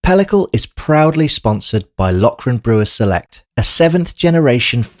Pellicle is proudly sponsored by Lochran Brewers Select, a 7th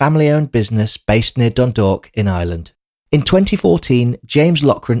generation family-owned business based near Dundalk in Ireland. In 2014, James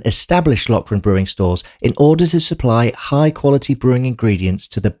Lochran established Lochran Brewing Stores in order to supply high-quality brewing ingredients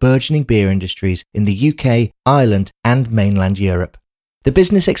to the burgeoning beer industries in the UK, Ireland and mainland Europe. The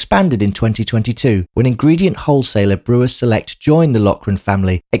business expanded in 2022 when ingredient wholesaler Brewers Select joined the Lochran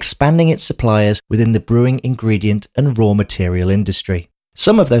family, expanding its suppliers within the brewing ingredient and raw material industry.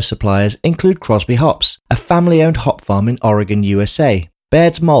 Some of those suppliers include Crosby Hops, a family-owned hop farm in Oregon, USA,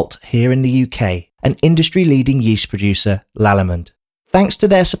 Baird's Malt here in the UK, and industry-leading yeast producer Lallemand. Thanks to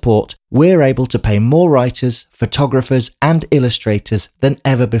their support, we're able to pay more writers, photographers and illustrators than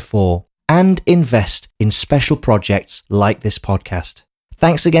ever before, and invest in special projects like this podcast.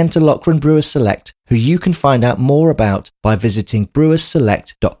 Thanks again to Lochran Brewers Select, who you can find out more about by visiting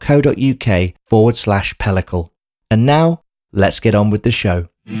brewersselect.co.uk/pellicle. And now, let's get on with the show.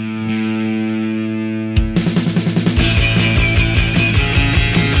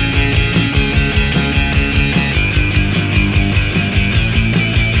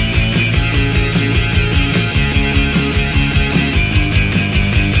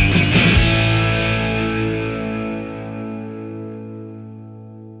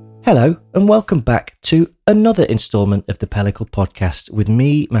 Hello and welcome back to another instalment of the Pellicle podcast with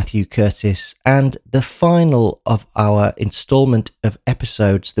me, Matthew Curtis, and the final of our instalment of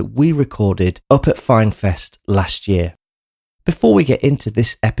episodes that we recorded up at FyneFest last year. Before we get into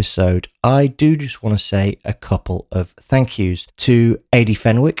this episode, I do just want to say a couple of thank yous to Adi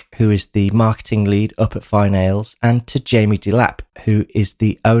Fenwick, who is the marketing lead up at Fine Ales, and to Jamie Delap, who is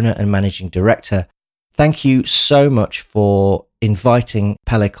the owner and managing director. Thank you so much for inviting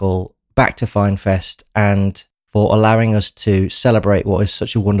Pellicle back to FyneFest and for allowing us to celebrate what is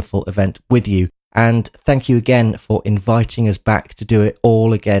such a wonderful event with you. And thank you again for inviting us back to do it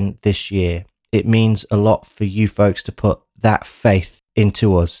all again this year. It means a lot for you folks to put that faith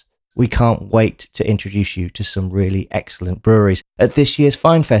into us. We can't wait to introduce you to some really excellent breweries at this year's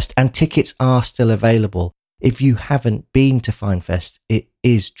FyneFest, and tickets are still available. If you haven't been to FyneFest, it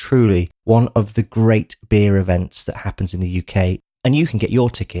is truly one of the great beer events that happens in the UK, and you can get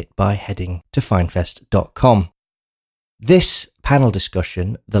your ticket by heading to fynefest.com. This panel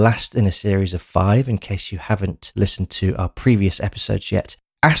discussion, the last in a series of 5, in case you haven't listened to our previous episodes yet,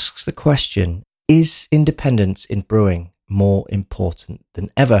 asks the question, is independence in brewing more important than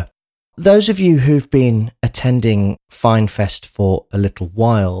ever? Those of you who've been attending FyneFest for a little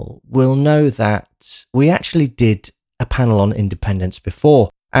while will know that we actually did a panel on independence before,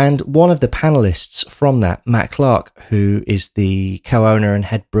 and one of the panellists from that, Matt Clark, who is the co-owner and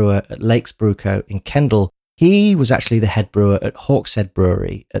head brewer at Lakes Brewco in Kendal, he was actually the head brewer at Hawkshead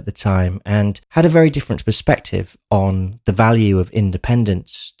Brewery at the time and had a very different perspective on the value of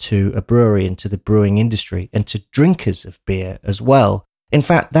independence to a brewery and to the brewing industry and to drinkers of beer as well. In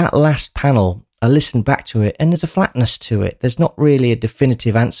fact, that last panel, I listened back to it and there's a flatness to it. There's not really a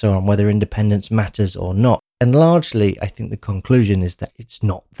definitive answer on whether independence matters or not. And largely, I think the conclusion is that it's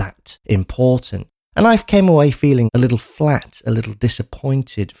not that important. And I came away feeling a little flat, a little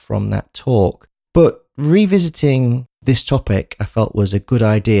disappointed from that talk. But revisiting this topic, I felt was a good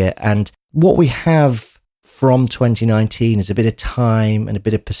idea. And what we have from 2019 is a bit of time and a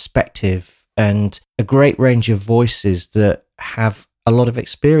bit of perspective and a great range of voices that have a lot of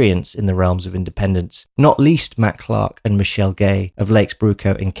experience in the realms of independence, not least Matt Clark and Michelle Gay of Lakes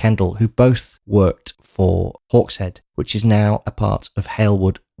Brewco in Kendal, who both worked for Hawkshead, which is now a part of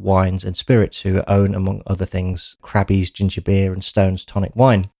Halewood Wines and Spirits, who own, among other things, Krabby's Ginger Beer and Stone's Tonic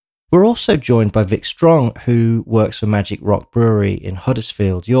Wine. We're also joined by Vic Strong, who works for Magic Rock Brewery in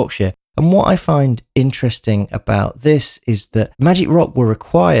Huddersfield, Yorkshire. And what I find interesting about this is that Magic Rock were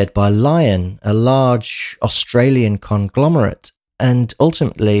acquired by Lion, a large Australian conglomerate. And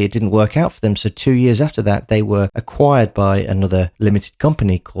ultimately, it didn't work out for them. So 2 years after that, they were acquired by another limited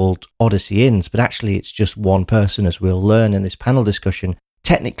company called Odyssey Inns. But actually, it's just one person, as we'll learn in this panel discussion,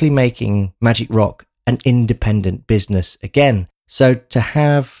 technically making Magic Rock an independent business again. So to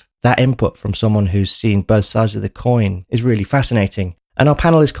have that input from someone who's seen both sides of the coin is really fascinating. And our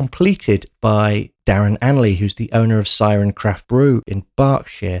panel is completed by Darren Anley, who's the owner of Siren Craft Brew in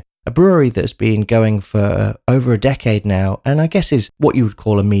Berkshire, a brewery that's been going for over a decade now, and I guess is what you would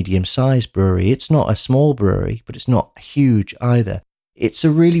call a medium-sized brewery. It's not a small brewery, but it's not huge either. It's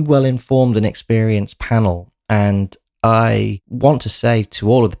a really well-informed and experienced panel, and I want to say to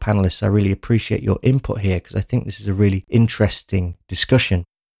all of the panelists, I really appreciate your input here because I think this is a really interesting discussion.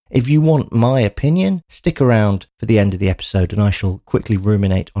 If you want my opinion, stick around for the end of the episode and I shall quickly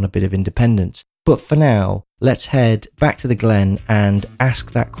ruminate on a bit of independence. But for now, let's head back to the Glen and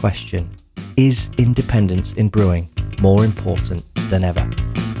ask that question. Is independence in brewing more important than ever?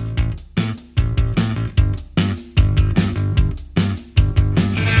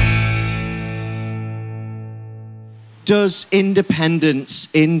 Does independence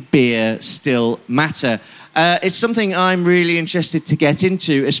in beer still matter? It's something I'm really interested to get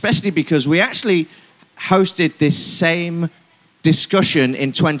into, especially because we actually hosted this same discussion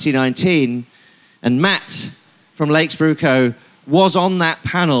in 2019, and Matt from Lakes Brew Co. was on that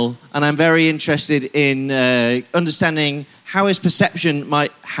panel, and I'm very interested in understanding how his perception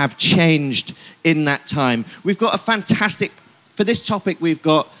might have changed in that time. We've got a fantastic... For this topic, we've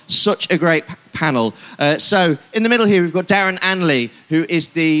got such a great panel. So, in the middle here, we've got Darren Anley, who is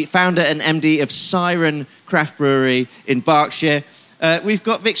the founder and MD of Siren Craft Brewery in Berkshire. We've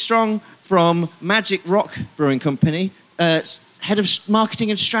got Vic Strong from Magic Rock Brewing Company, head of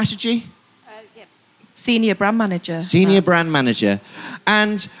marketing and strategy. Senior brand manager. Senior brand manager.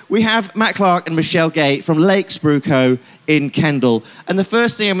 And we have Matt Clark and Michelle Gay from Lakes Brew Co. in Kendal. And the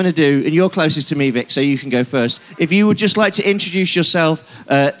first thing I'm going to do, and you're closest to me, Vic, so you can go first, if you would just like to introduce yourself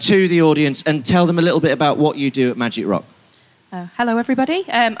to the audience and tell them a little bit about what you do at Magic Rock. Hello, everybody.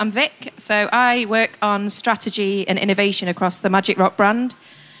 I'm Vic. So I work on strategy and innovation across the Magic Rock brand.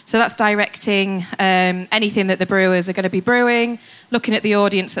 So that's directing anything that the brewers are going to be brewing, looking at the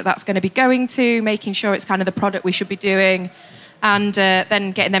audience that's going to be going to, making sure it's kind of the product we should be doing, and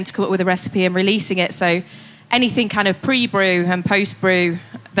then getting them to come up with a recipe and releasing it. So anything kind of pre-brew and post-brew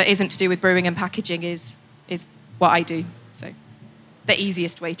that isn't to do with brewing and packaging is what I do. So the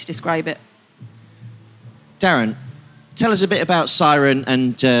easiest way to describe it. Darren, tell us a bit about Siren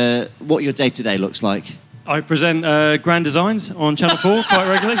and what your day-to-day looks like. I present Grand Designs on Channel 4 quite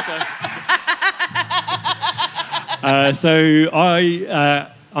regularly. I'm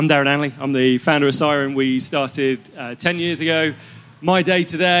Darren Anley. I'm the founder of Siren. We started 10 years ago. My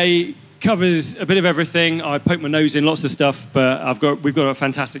day-to-day covers a bit of everything. I poke my nose in lots of stuff, but we've got a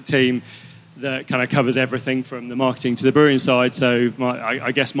fantastic team that kind of covers everything from the marketing to the brewing side. So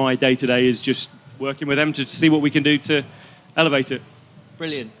I guess my day-to-day is just working with them to see what we can do to elevate it.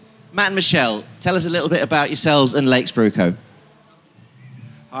 Brilliant. Matt and Michelle, tell us a little bit about yourselves and Lakes Brew Co.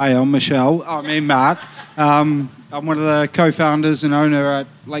 Hi, I'm Michelle. I'm Matt. I'm one of the co-founders and owner at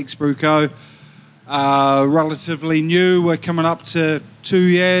Lakes Brew Co. Relatively new. We're coming up to 2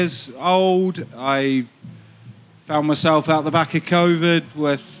 years old. I found myself out the back of COVID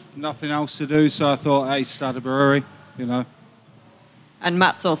with nothing else to do, so I thought, hey, start a brewery, you know. And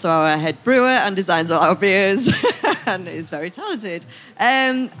Matt's also our head brewer and designs all our beers and is very talented.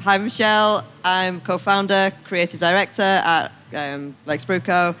 Hi, Michelle. I'm co-founder, creative director at Lakes Brew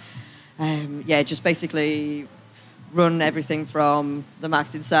Co. Just basically run everything from the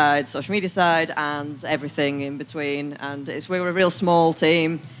marketing side, social media side, and everything in between. And we're a real small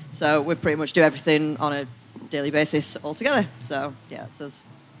team, so we pretty much do everything on a daily basis all together. So, yeah, it's us.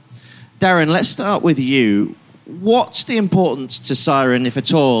 Darren, let's start with you. What's the importance to Siren, if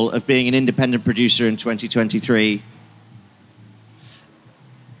at all, of being an independent producer in 2023?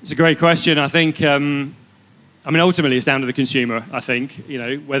 It's a great question. I think, ultimately it's down to the consumer, I think,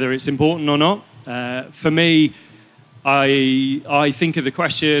 whether it's important or not. For me, I think of the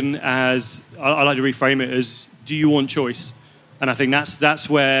question as, I like to reframe it as, do you want choice? And I think that's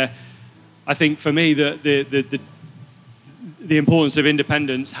where, I think for me, the importance of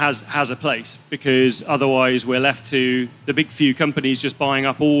independence has a place, because otherwise we're left to the big few companies just buying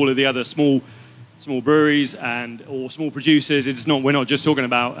up all of the other small breweries or small producers. We're not just talking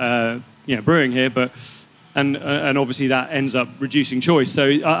about brewing here, but and obviously that ends up reducing choice. So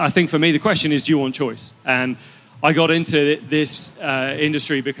I think for me the question is, do you want choice? And I got into this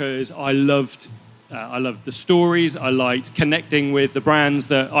industry because I loved the stories. I liked connecting with the brands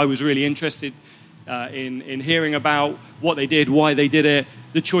that I was really interested in hearing about what they did, why they did it,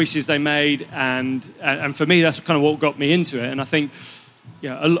 the choices they made, and for me that's kind of what got me into it. And I think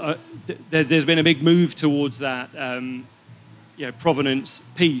there's been a big move towards that provenance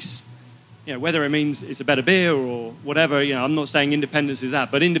piece. Whether it means it's a better beer or whatever, I'm not saying independence is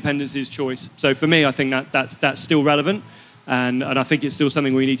that, but independence is choice. So for me, I think that's still relevant, and I think it's still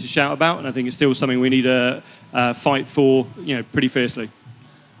something we need to shout about, and I think it's still something we need to fight for, pretty fiercely.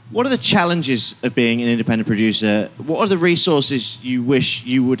 What are the challenges of being an independent producer? What are the resources you wish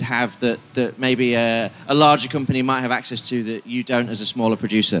you would have that maybe a larger company might have access to that you don't as a smaller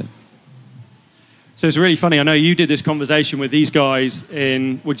producer? So it's really funny. I know you did this conversation with these guys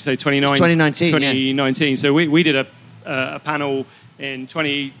in, what'd you say, 2019? 2019. Yeah. So we did a panel in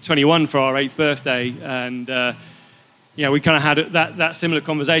 2021 for our 8th birthday, and we kind of had that similar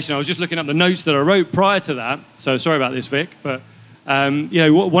conversation. I was just looking up the notes that I wrote prior to that. So sorry about this, Vic. But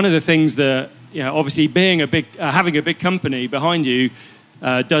one of the things that obviously being having a big company behind you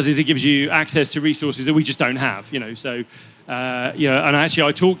does is it gives you access to resources that we just don't have. So and actually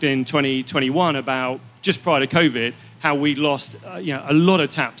I talked in 2021 about just prior to COVID how we lost a lot of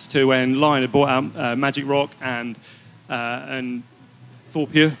taps to when Lion had bought out Magic Rock and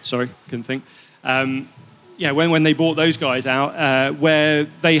Thorpure. Sorry, couldn't think. When they bought those guys out, where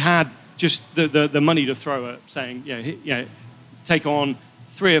they had just the money to throw at saying, take on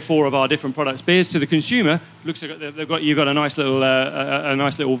 3 or 4 of our different products beers to the consumer. Looks like you've got a nice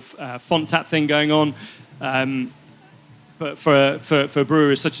little font tap thing going on. But for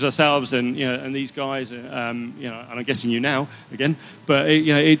brewers such as ourselves and these guys, and I'm guessing you now again, but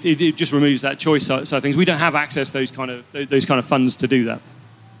it just removes that choice side of things. We don't have access to those kind of funds to do that.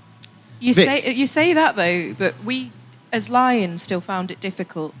 You say that though, but we as Lion still found it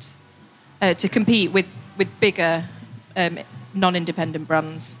difficult to compete with bigger non-independent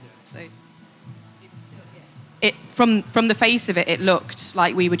brands. So it from the face of it, it looked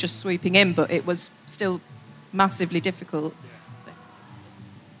like we were just swooping in, but it was still massively difficult. So.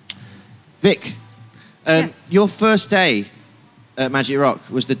 Vic, Yes. your first day at Magic Rock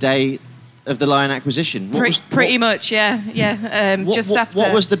was the day of the Lion acquisition. Pretty much, yeah. Just after.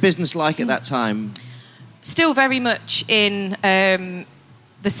 What was the business like at that time? Still very much in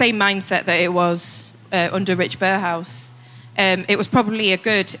the same mindset that it was under Rich Burhouse. It was probably a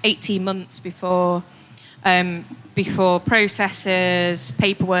good 18 months before processes,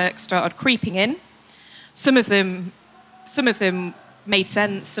 paperwork started creeping in. Some of them made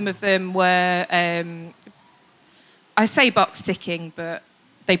sense. Some of them were, I say box ticking, but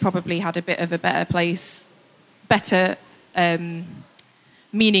they probably had a bit of a better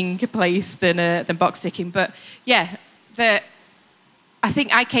meaning place than box ticking. But yeah, I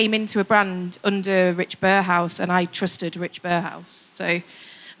think I came into a brand under Rich Burhouse, and I trusted Rich Burhouse. So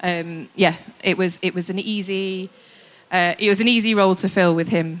it was an easy role to fill with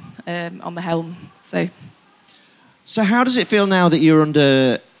him on the helm. So how does it feel now that you're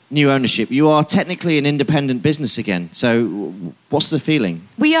under new ownership? You are technically an independent business again. So what's the feeling?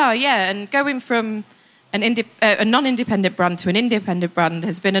 We are, yeah. And going from a non-independent brand to an independent brand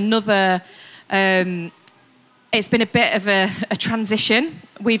has been another... it's been a bit of a transition.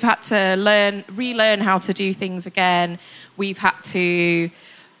 We've had to relearn how to do things again. We've had to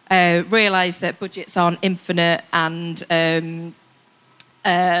realise that budgets aren't infinite and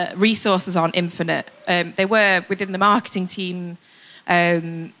resources aren't infinite. They were within the marketing team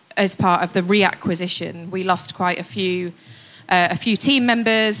as part of the reacquisition. We lost quite a few team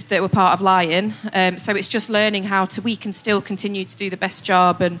members that were part of Lion. So it's just learning we can still continue to do the best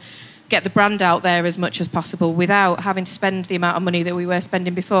job and get the brand out there as much as possible without having to spend the amount of money that we were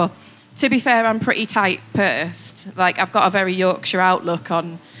spending before. To be fair, I'm pretty tight-pursed. Like, I've got a very Yorkshire outlook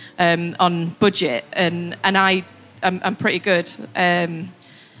on budget, and I'm pretty good.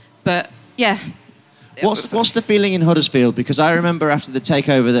 But yeah. What's the feeling in Huddersfield? Because I remember after the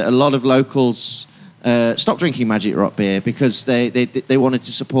takeover that a lot of locals stopped drinking Magic Rock beer because they wanted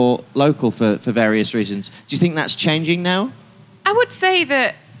to support local for various reasons. Do you think that's changing now? I would say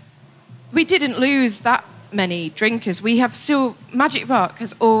that we didn't lose that many drinkers. Magic Rock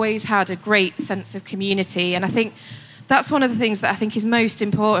has always had a great sense of community, and I think that's one of the things that I think is most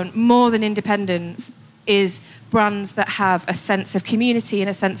important, more than independence, is brands that have a sense of community and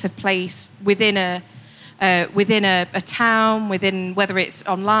a sense of place within a town, whether it's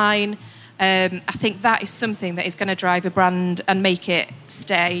online. I think that is something that is going to drive a brand and make it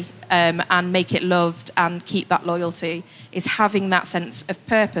stay and make it loved and keep that loyalty, is having that sense of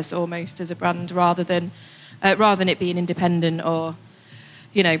purpose almost as a brand rather than it being independent or,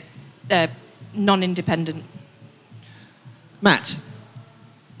 non-independent. Matt,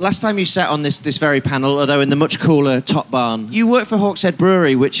 last time you sat on this very panel, although in the much cooler Top Barn, you worked for Hawkshead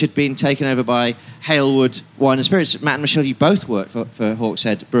Brewery, which had been taken over by Halewood Wine and Spirits. Matt and Michelle, you both worked for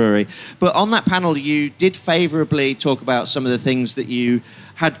Hawkshead Brewery. But on that panel, you did favourably talk about some of the things that you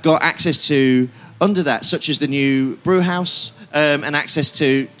had got access to under that, such as the new brew house and access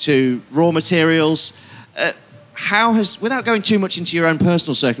to raw materials. Without going too much into your own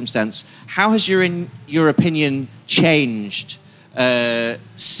personal circumstance, how has your opinion changed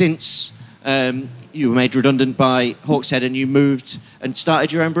since you were made redundant by Hawkshead and you moved and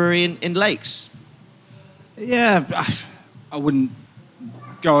started your own brewery in Lakes? Yeah, I wouldn't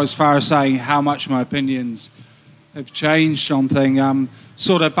go as far as saying how much my opinions have changed on things.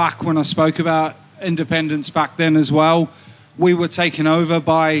 Sort of back when I spoke about independence back then as well, we were taken over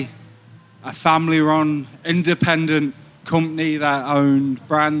by a family-run independent company that owned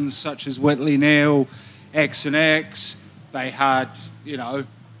brands such as Whitley Neal, X&X. They had,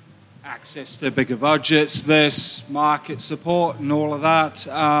 access to bigger budgets, this market support and all of that,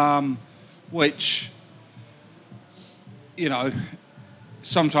 which,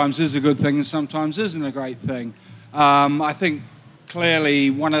 sometimes is a good thing and sometimes isn't a great thing. I think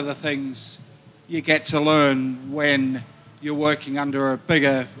clearly one of the things you get to learn when you're working under a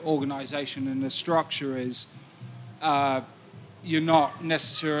bigger organisation and a structure is you're not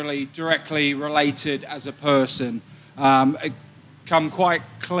necessarily directly related as a person. It become quite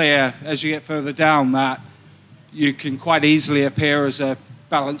clear as you get further down that you can quite easily appear as a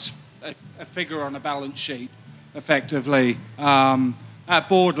figure on a balance sheet, effectively. At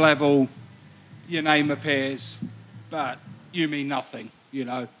board level, your name appears, but you mean nothing.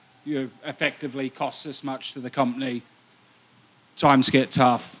 You effectively cost this much to the company. Times get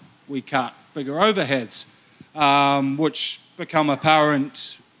tough. We cut bigger overheads, which become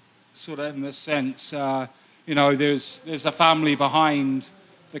apparent sort of in the sense, there's a family behind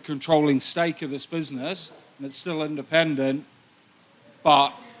the controlling stake of this business, and it's still independent,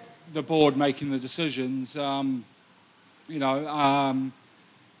 but the board making the decisions,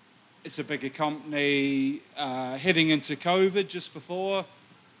 it's a bigger company. Heading into COVID just before,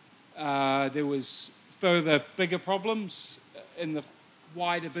 there was further bigger problems in the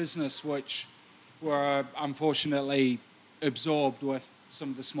wider business, which were unfortunately absorbed with some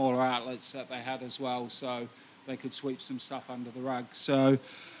of the smaller outlets that they had as well, so they could sweep some stuff under the rug. So,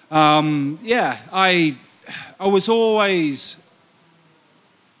 I was always...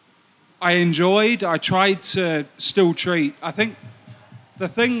 I tried to still treat... I think the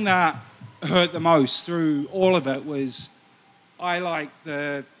thing that hurt the most through all of it was I like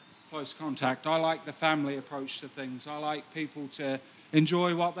the close contact. I like the family approach to things. I like people to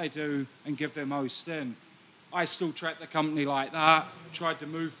enjoy what they do and give their most in. I still treat the company like that, tried to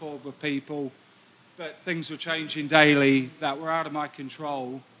move forward with people, but things were changing daily that were out of my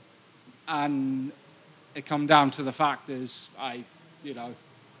control, and it come down to the fact is I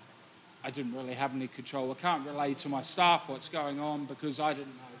didn't really have any control. I can't relay to my staff what's going on because I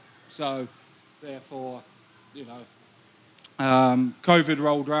didn't know. So, therefore, COVID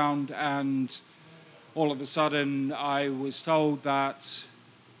rolled round, and all of a sudden I was told that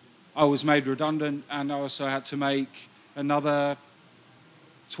I was made redundant, and I also had to make another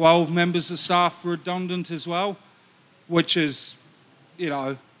 12 members of staff redundant as well, which is,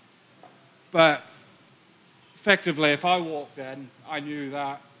 but effectively if I walked in, I knew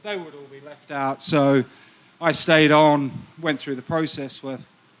that they would all be left out. So I stayed on, went through the process with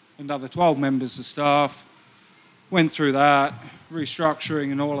another 12 members of staff, went through that,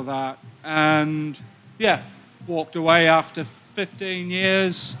 restructuring and all of that, and walked away after 15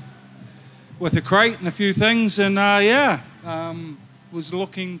 years with a crate and a few things, and was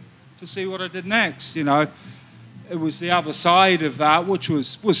looking to see what I did next. It was the other side of that, which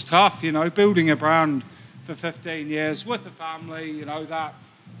was tough, building a brand for 15 years with a family, that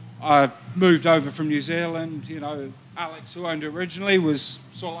I moved over from New Zealand. Alex, who owned it originally, was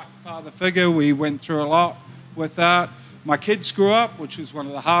sort of like a father figure. We went through a lot with that. My kids grew up, which was one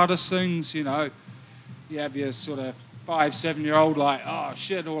of the hardest things. You have your sort of 5-7-year-old like, oh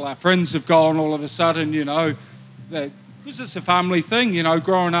shit, all our friends have gone all of a sudden, because it's a family thing,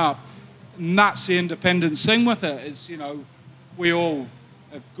 growing up. And that's the independence thing with it, is, we all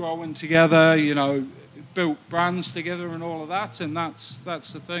have grown together, built brands together and all of that, and that's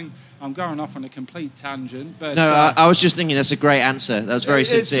the thing. I'm going off on a complete tangent, but no, I was just thinking that's a great answer. That was very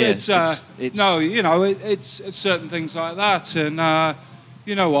sincere. It's certain things like that, and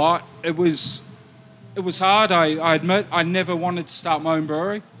you know what? It was hard. I admit I never wanted to start my own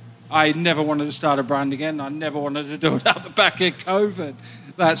brewery. I never wanted to start a brand again. I never wanted to do it out the back of COVID.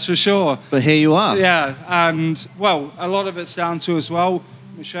 That's for sure. But here you are. Yeah, and well, a lot of it's down to as well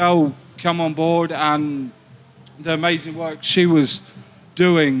Michelle come on board and the amazing work she was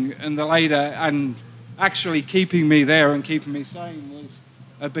doing in the later, and actually keeping me there and keeping me sane was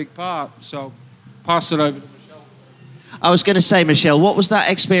a big part. So pass it over to Michelle. I was going to say, Michelle, what was that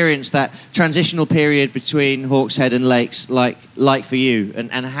experience, that transitional period between Hawkshead and Lakes like for you,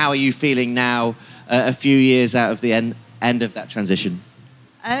 and how are you feeling now, a few years out of the end of that transition?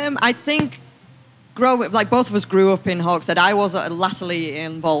 I think both of us grew up in Hawkshead. I was latterly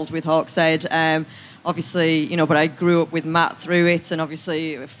involved with Hawkshead, obviously, but I grew up with Matt through it, and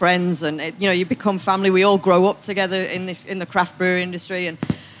obviously friends, and you become family. We all grow up together in the craft brewery industry,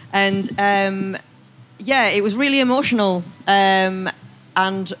 and it was really emotional, and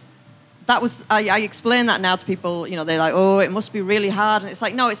that was I explain that now to people. They're like, oh, it must be really hard, and it's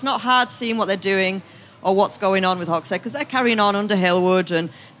like, no, it's not hard seeing what they're doing. or what's going on with Hawkshead, because they're carrying on under Hillwood and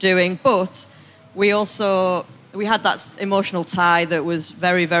doing, but we had that emotional tie that was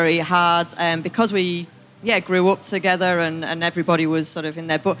very, very hard, because we grew up together and everybody was sort of in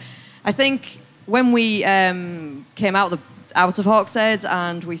there. But I think when we came out of Hawkshead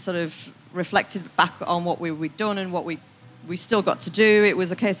and we sort of reflected back on what we'd done and what we still got to do, it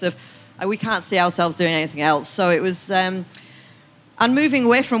was a case of we can't see ourselves doing anything else. So it was, and moving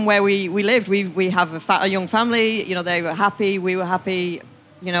away from where we lived, we have a young family, you know, they were happy, we were happy,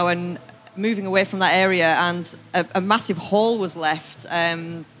 you know, and moving away from that area, and a massive hole was left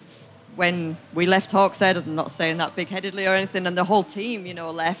when we left Hawkshead. I'm not saying that big-headedly or anything, and the whole team, you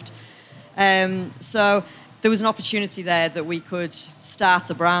know, left. So there was an opportunity there that we could start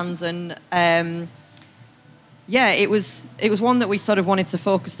a brand, and it was one that we sort of wanted to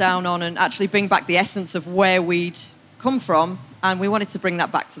focus down on and actually bring back the essence of where we'd come from, and we wanted to bring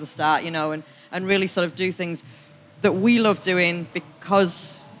that back to the start, you know, and really sort of do things that we love doing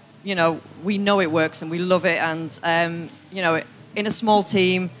because, you know, we know it works and we love it, and you know, in a small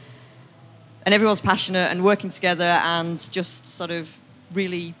team, and everyone's passionate and working together and just sort of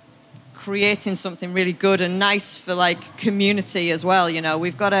really creating something really good and nice for like community as well. You know,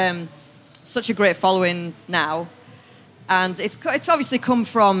 we've got such a great following now, and it's obviously come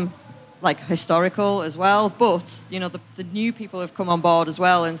from like historical as well, but you know, the new people have come on board as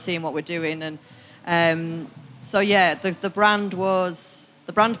well and seeing what we're doing, and the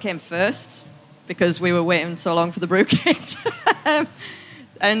brand came first because we were waiting so long for the brew kit.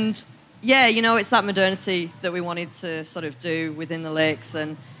 And yeah, you know, it's that modernity that we wanted to sort of do within the lakes,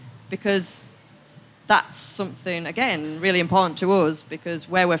 and because that's something, again, really important to us, because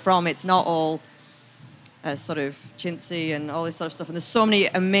where we're from, it's not all sort of chintzy and all this sort of stuff, and there's so many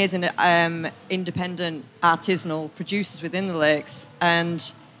amazing independent artisanal producers within the lakes,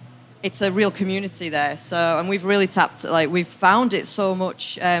 and it's a real community there. So, and we've really we've found it so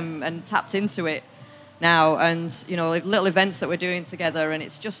much and tapped into it now, and you know, little events that we're doing together, and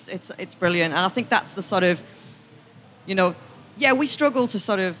it's brilliant. And I think that's the sort of, you know, we struggle to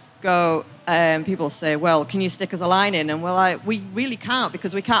sort of go. People say, "Well, can you stick us a line in?" And we're like, we really can't,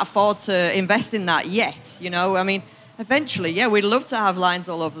 because we can't afford to invest in that yet. You know, I mean, eventually, we'd love to have lines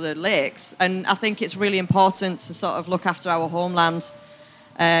all over the lakes, and I think it's really important to sort of look after our homeland.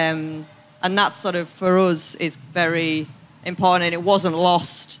 And that sort of, for us, is very important, and it wasn't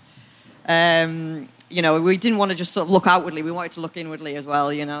lost. You know, we didn't want to just sort of look outwardly. We wanted to look inwardly as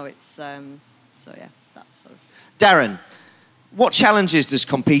well, you know. It's, that's sort of... Darren, what challenges does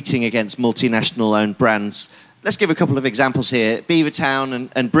competing against multinational-owned brands... Let's give a couple of examples here. Beavertown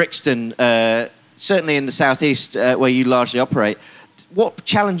and Brixton, certainly in the southeast where you largely operate. What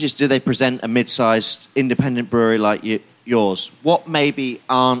challenges do they present a mid-sized independent brewery like yours? What maybe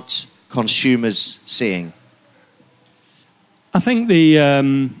aren't consumers seeing? I think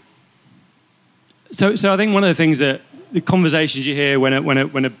So I think one of the things that the conversations you hear when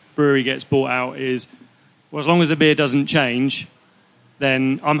a brewery gets bought out is, well, as long as the beer doesn't change,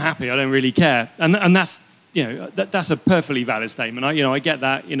 then I'm happy. I don't really care, and that's, you know, that's a perfectly valid statement. I get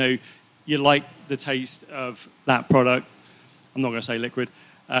that. You know, you like the taste of that product. I'm not going to say liquid.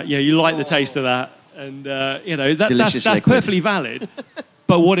 You like the taste of that, and you know, that's perfectly valid.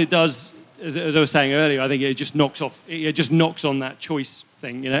 But what it does, as I was saying earlier, I think it just knocks on that choice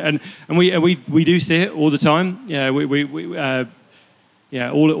thing, you know, and we do see it all the time.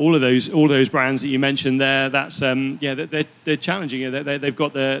 All of those brands that you mentioned there, that's they're challenging. They've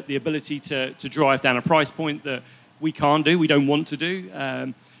got the ability to drive down a price point that we can't do, we don't want to do.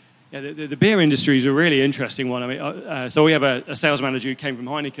 The beer industry is a really interesting one. I mean, so we have a sales manager who came from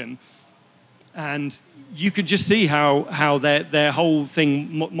Heineken, and you could just see how their whole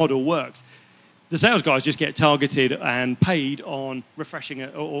model works. The sales guys just get targeted and paid on refreshing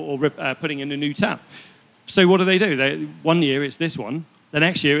it or putting in a new tap. So what do? One year it's this one, the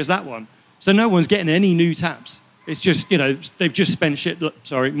next year it's that one. So no one's getting any new taps. It's just, you know, they've just spent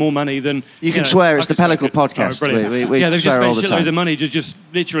more money than... You can swear, it's the Pellicle podcast. Oh, we they've just spent shitloads of money to just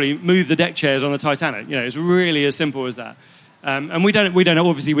literally move the deck chairs on the Titanic. You know, it's really as simple as that. And we don't,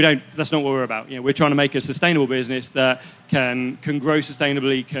 that's not what we're about. You know, we're trying to make a sustainable business that can grow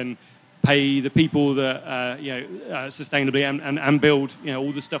sustainably, can pay the people that sustainably, and build, you know,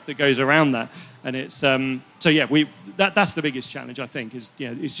 all the stuff that goes around that. And it's that's the biggest challenge, I think, is, you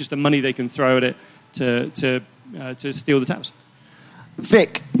know, it's just the money they can throw at it to steal the taps.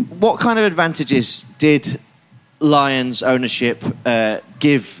 Vic, what kind of advantages did Lions ownership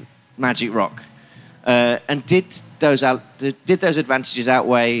give Magic Rock? And did those advantages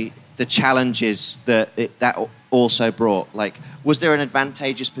outweigh the challenges that also brought? Like, was there an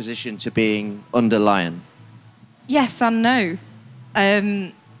advantageous position to being under Lion? Yes and no.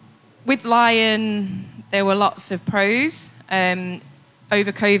 With Lion, there were lots of pros.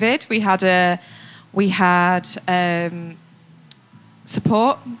 Over COVID, we had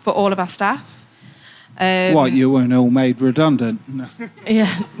support for all of our staff. What, you weren't all made redundant? No.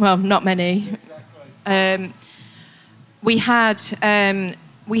 Yeah, well, not many. Exactly. We had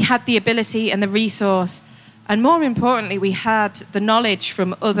the ability and the resource, and more importantly, we had the knowledge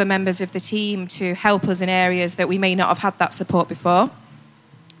from other members of the team to help us in areas that we may not have had that support before,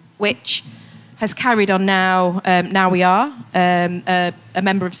 which has carried on now. Now we are a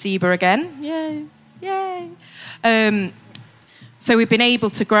member of SEBA again. Yay, yay. So we've been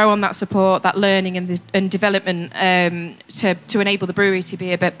able to grow on that support, that learning and development to enable the brewery to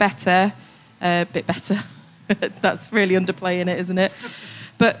be a bit better. That's really underplaying it, isn't it?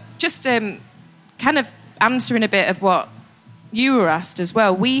 But just kind of answering a bit of what you were asked as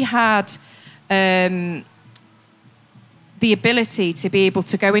well. We had the ability to be able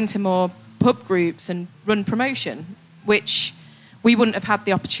to go into more pub groups and run promotion, which we wouldn't have had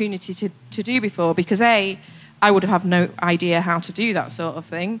the opportunity to do before because I would have no idea how to do that sort of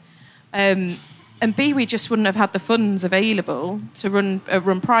thing. And B, we just wouldn't have had the funds available to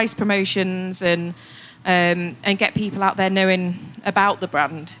run price promotions and get people out there knowing about the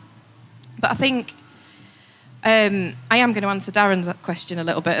brand. But I think I am going to answer Darren's question a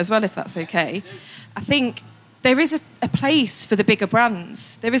little bit as well, if that's okay. I think there is a place for the bigger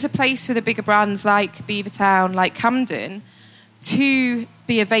brands. There is a place for the bigger brands like Beavertown, like Camden, to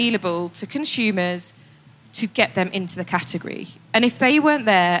be available to consumers to get them into the category. And if they weren't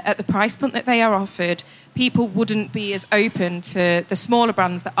there at the price point that they are offered, people wouldn't be as open to the smaller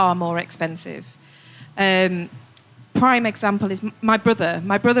brands that are more expensive. Prime example is my brother.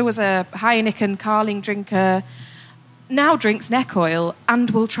 My brother was a Heineken Carling drinker, now drinks neck oil and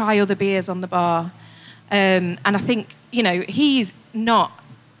will try other beers on the bar. And I think, he is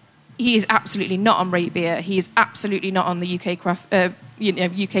absolutely not on rate beer. He is absolutely not on the UK craft,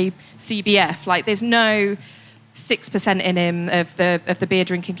 UK CBF. Like, there's no 6% in him of the beer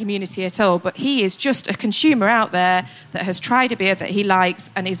drinking community at all. But he is just a consumer out there that has tried a beer that he likes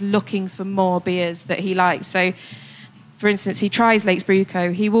and is looking for more beers that he likes. So, for instance, he tries Lakes Brew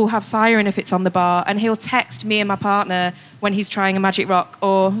Co. He will have Siren if it's on the bar, and he'll text me and my partner when he's trying a Magic Rock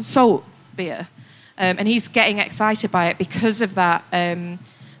or Salt beer. And he's getting excited by it because of that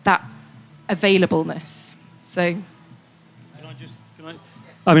availableness. So,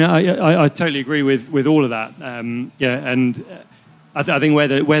 I totally agree with all of that. And I think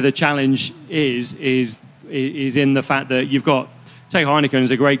where the challenge is in the fact that you've got, take Heineken as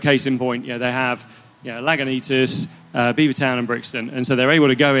a great case in point. They have Lagunitas, Beavertown, and Brixton, and so they're able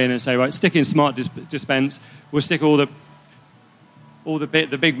to go in and say, right, stick in smart dispense. We'll stick all the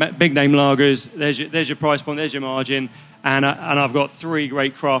big name lagers. There's your price point. There's your margin, and I've got 3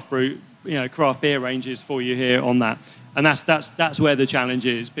 great craft beer ranges for you here on that. And that's where the challenge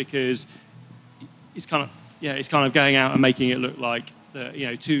is, because it's kind of going out and making it look like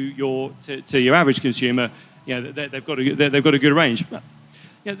to your average consumer, they've got a good range.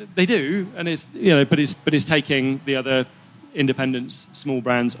 Yeah, they do, and it's but it's taking the other independents, small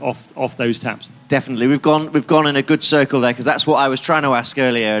brands off those taps. Definitely, we've gone in a good circle there, because that's what I was trying to ask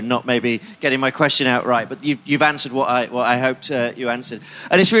earlier, and not maybe getting my question out right. But you've answered what I hoped you answered,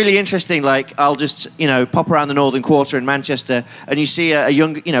 and it's really interesting. Like, I'll just pop around the Northern Quarter in Manchester, and you see a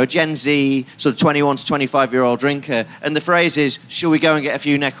young a Gen Z sort of 21 to 25-year-old drinker, and the phrase is, "Shall we go and get a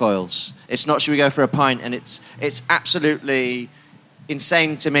few neck oils?" It's not, "Shall we go for a pint?" And it's absolutely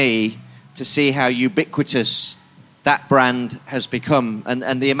insane to me to see how ubiquitous that brand has become,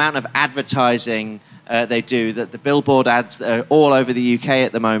 and the amount of advertising they do, that the billboard ads that are all over the UK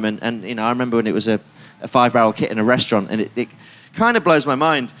at the moment. And I remember when it was a 5-barrel kit in a restaurant, and it kind of blows my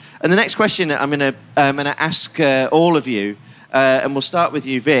mind. And the next question I'm going to ask all of you, and we'll start with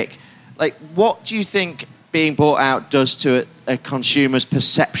you, Vic. Like, what do you think being bought out does to a consumer's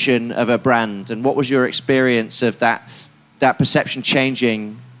perception of a brand, and what was your experience of that perception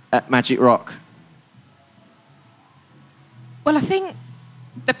changing at Magic Rock? Well, I think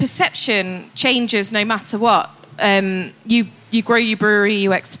the perception changes no matter what. You grow your brewery,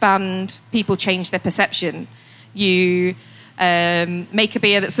 you expand, people change their perception. You make a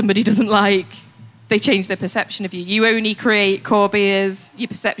beer that somebody doesn't like, they change their perception of you. You only create core beers, your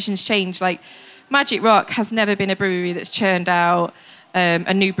perceptions change. Like, Magic Rock has never been a brewery that's churned out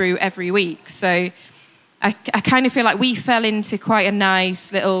a new brew every week. So I kind of feel like we fell into quite a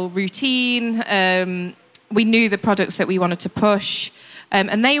nice little routine. We knew the products that we wanted to push.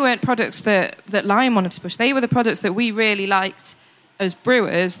 And they weren't products that Lion wanted to push. They were the products that we really liked as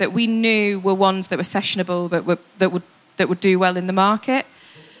brewers, that we knew were ones that were sessionable, that would do well in the market.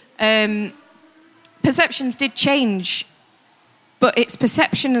 Perceptions did change, but its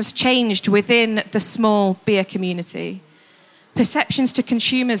perception has changed within the small beer community. Perceptions to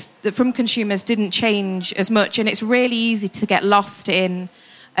from consumers didn't change as much, and it's really easy to get lost in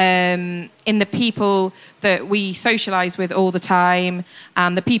the people that we socialise with all the time,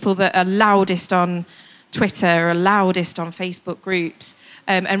 and the people that are loudest on Twitter or loudest on Facebook groups,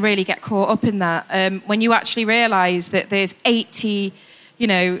 and really get caught up in that. When you actually realise that there's 80%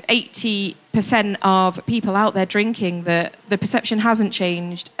 of people out there drinking, that the perception hasn't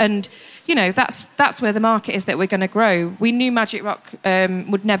changed. And, that's where the market is that we're going to grow. We knew Magic Rock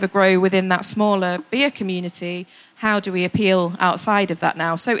would never grow within that smaller beer community. How do we appeal outside of that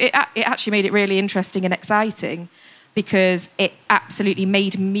now? So it actually made it really interesting and exciting, because it absolutely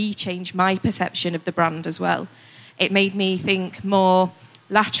made me change my perception of the brand as well. It made me think more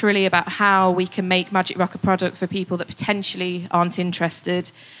laterally about how we can make Magic Rock a product for people that potentially aren't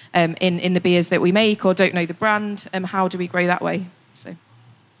interested in the beers that we make or don't know the brand. How do we grow that way? So,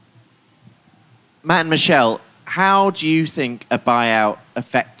 Matt and Michelle, how do you think a buyout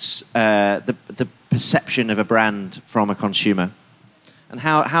affects the perception of a brand from a consumer? And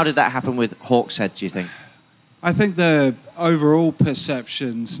how did that happen with Hawkshead, do you think? I think the overall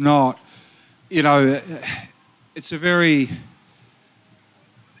perception's not, it's a very,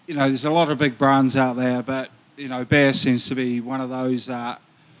 there's a lot of big brands out there, but, beer seems to be one of those that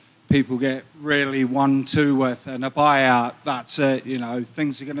people get really 1-2 with, and a buyout, that's it,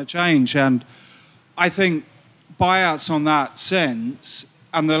 things are going to change. And I think buyouts on that sense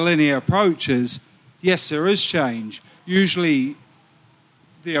and the linear approaches, yes, there is change. Usually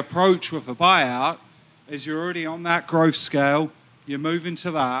the approach with a buyout is you're already on that growth scale, you're moving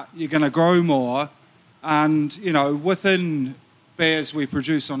to that, you're going to grow more, and, within beers we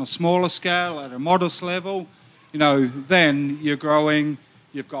produce on a smaller scale, at a modest level, then you're growing,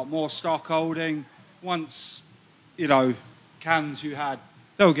 you've got more stock holding. Once, cans you had,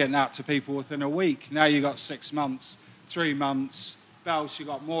 they were getting out to people within a week. Now you got 6 months, 3 months, belts, you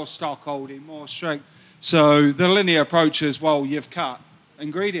got more stock holding, more strength. So the linear approach is, well, you've cut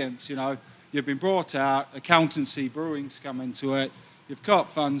ingredients, you've been brought out, accountancy, brewing's come into it, you've cut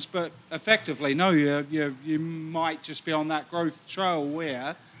funds, but effectively, no, you might just be on that growth trail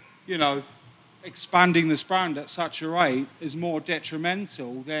where, expanding this brand at such a rate is more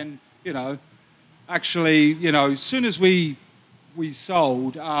detrimental than, actually, as soon as we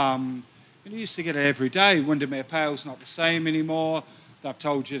sold, you used to get it every day. Windermere Pale's not the same anymore. They've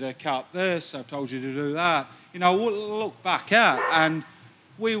told you to cut this, they've told you to do that. We'll look back at, and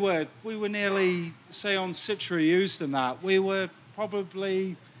we were nearly, say, on Citra used in that, we were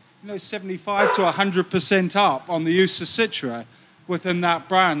probably 75 to 100% up on the use of Citra within that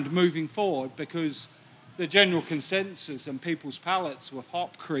brand moving forward, because the general consensus and people's palates with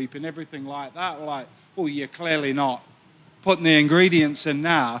hop creep and everything like that were like, well, you're clearly not putting the ingredients in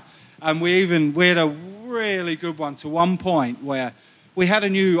now. And we had a really good one to one point where we had a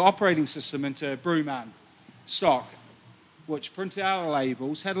new operating system into Brewman stock, which printed out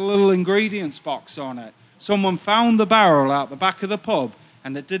labels, had a little ingredients box on it. Someone found the barrel out the back of the pub,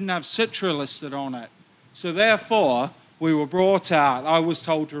 and it didn't have Citra listed on it. So therefore, we were brought out. I was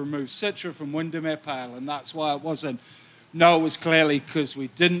told to remove Citra from Windermere Pale, and that's why it wasn't. No, it was clearly because we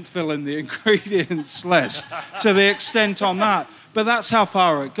didn't fill in the ingredients list to the extent on that. But that's how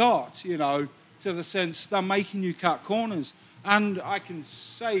far it got, to the sense they're making you cut corners. And I can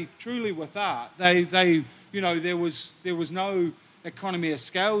say truly with that, there was no economy of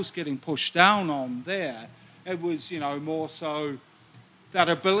scales getting pushed down on there. It was, more so that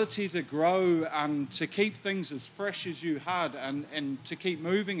ability to grow and to keep things as fresh as you had, and to keep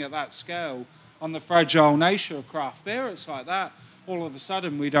moving at that scale on the fragile nature of craft beer. It's like that. All of a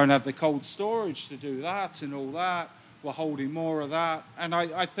sudden, we don't have the cold storage to do that and all that. We're holding more of that. And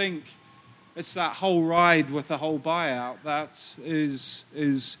I think it's that whole ride with the whole buyout that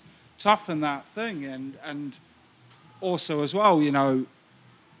is tough in that thing. And also as well,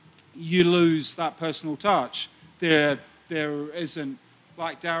 you lose that personal touch. There isn't,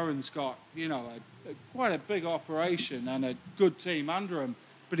 like Darren's got, quite a big operation and a good team under him,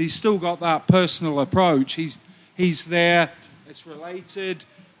 but he's still got that personal approach. He's there. It's related.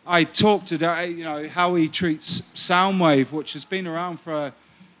 I talked to how he treats Soundwave, which has been around for,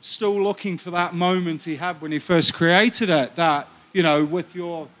 still looking for that moment he had when he first created it. That with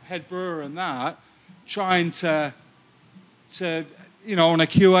your head brewer and that, trying to on a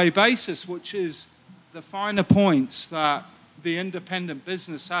QA basis, which is the finer points that the independent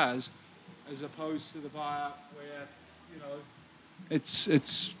business has, as opposed to the buyout where,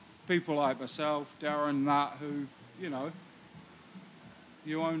 it's people like myself, Darren, that, who,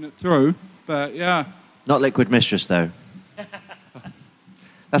 you own it through. But, yeah. Not Liquid Mistress, though.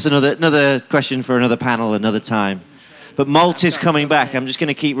 That's another question for another panel, another time. But malt is coming back. I'm just going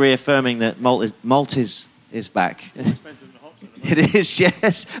to keep reaffirming that malt is back. It is,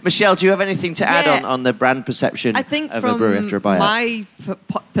 yes. Michelle, do you have anything to add on the brand perception I think of a brewery after a buyout? My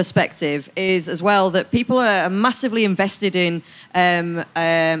perspective is as well that people are massively invested in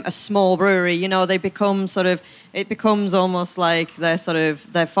a small brewery. They become it becomes almost like they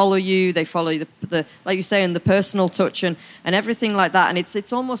follow you, they follow the like you say, in the personal touch and everything like that. And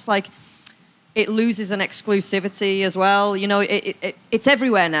it's almost like it loses an exclusivity as well. It's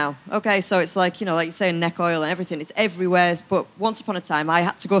everywhere now. Okay, so it's like, like you say, neck oil and everything. It's everywhere. But once upon a time, I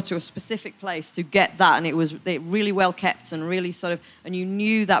had to go to a specific place to get that, and it was really well kept and really and you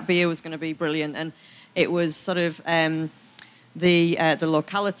knew that beer was going to be brilliant, and it was the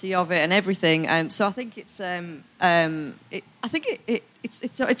locality of it and everything. So I think it's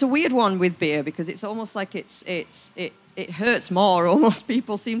it's a weird one with beer, because it's almost like it hurts more almost.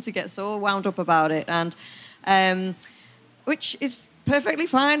 People seem to get so wound up about it, and which is perfectly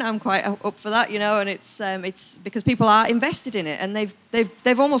fine. I'm quite up for that, and it's because people are invested in it, and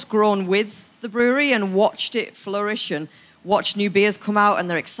they've almost grown with the brewery and watched it flourish and watched new beers come out, and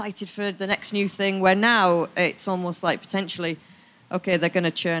they're excited for the next new thing, where now it's almost like potentially, okay, they're going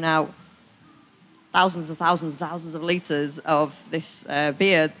to churn out thousands and thousands and thousands of litres of this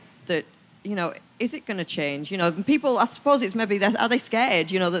beer that, is it going to change? People, I suppose it's maybe, are they scared,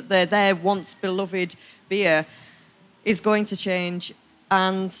 that their once beloved beer is going to change,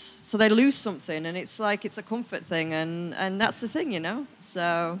 and so they lose something, and it's like it's a comfort thing, and that's the thing,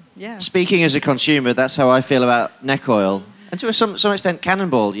 So, yeah. Speaking as a consumer, that's how I feel about neck oil, and to some extent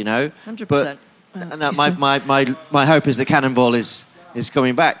Cannonball, 100%. But my hope is that Cannonball is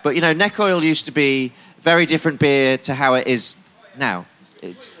coming back. But, neck oil used to be very different beer to how it is now.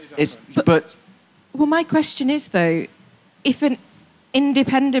 But well, my question is, though, if an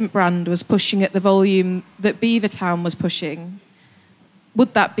independent brand was pushing at the volume that Beavertown was pushing,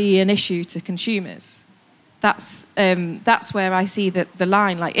 would that be an issue to consumers? That's where I see the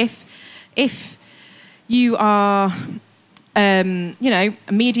line. Like, if you are, a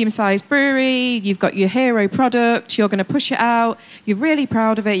medium-sized brewery, you've got your hero product, you're going to push it out, you're really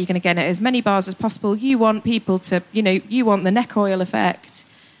proud of it, you're going to get it as many bars as possible, you want people to, you want the neck oil effect.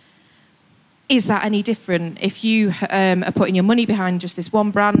 Is that any different if you are putting your money behind just this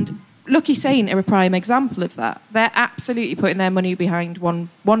one brand? Lucky Saint are a prime example of that. They're absolutely putting their money behind one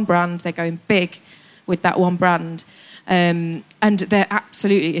brand. They're going big with that one brand. And they're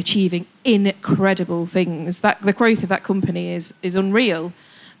absolutely achieving incredible things. The growth of that company is unreal.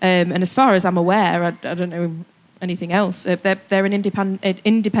 And as far as I'm aware, I don't know anything else. They're an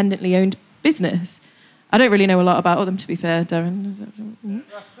independently owned business. I don't really know a lot about them, to be fair, Darren.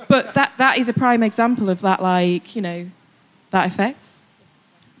 But that is a prime example of that, that effect.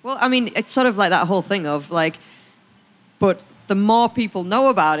 Well, I mean, it's sort of like that whole thing of but the more people know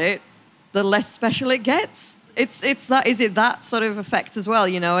about it, the less special it gets. Is it that sort of effect as well,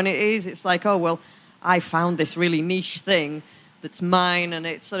 And it's like, oh, well, I found this really niche thing that's mine, and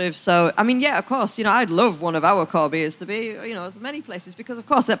it's sort of so. I mean, yeah, of course, I'd love one of our core beers to be, as many places, because of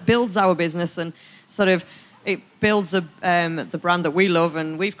course that builds our business and sort of it builds the brand that we love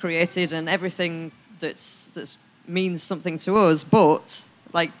and we've created and everything that's means something to us. But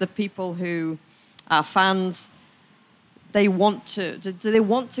like the people who are fans, they want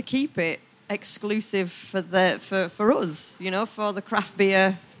to keep it exclusive for us, for the craft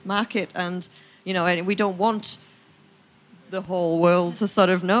beer market, and and we don't want the whole world to sort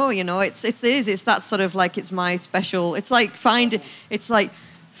of know, it's that sort of like, it's my special, it's like finding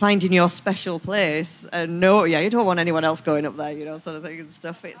your special place, and you don't want anyone else going up there, sort of thing and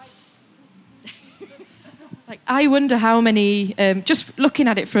stuff. It's like, I wonder how many, just looking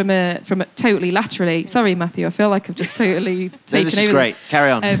at it from a totally laterally, sorry Matthew, I feel like I've just totally taken over. This is great,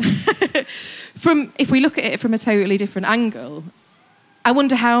 carry on. If we look at it from a totally different angle, I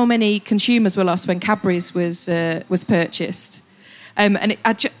wonder how many consumers were lost when Cadbury's was purchased.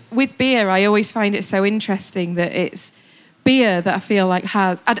 With beer, I always find it so interesting that it's beer that I feel like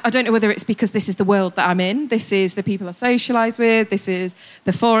has... I don't know whether it's because this is the world that I'm in, this is the people I socialise with, this is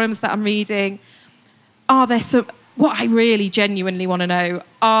the forums that I'm reading. Are there some... What I really genuinely want to know,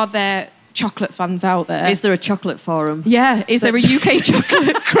 are there chocolate fans out there? Is there a chocolate forum? Yeah, is there a UK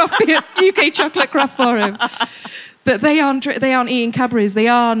chocolate craft forum? That they aren't eating Cadbury's, they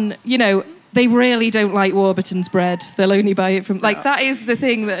aren't, they really don't like Warburton's bread. They'll only buy it from... Like, that is the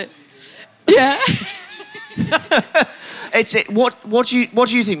thing that... Yeah. What do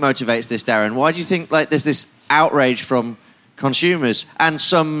you think motivates this, Darren? Why do you think like there's this outrage from consumers and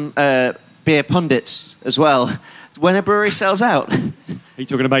some beer pundits as well when a brewery sells out? Are you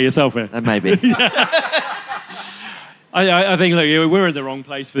talking about yourself here? Maybe. I think, look, we're in the wrong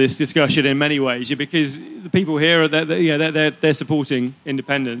place for this discussion in many ways, because the people here they're supporting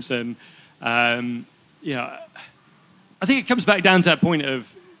independence, and I think it comes back down to that point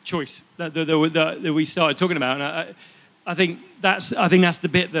of choice that we started talking about, and I think that's the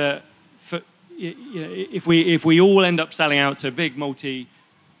bit that, if we all end up selling out to big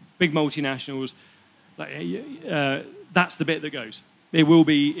multinationals, that's the bit that goes. It will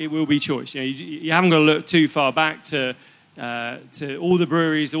be choice. You haven't got to look too far back to all the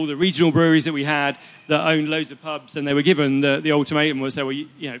breweries, all the regional breweries that we had that owned loads of pubs, and they were given the ultimatum was, say, well,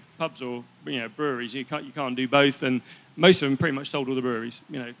 pubs or breweries, you can't do both, and most of them pretty much sold all the breweries.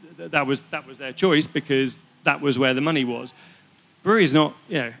 That was their choice because that was where the money was.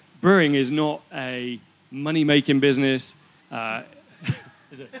 Brewing is not a money-making business.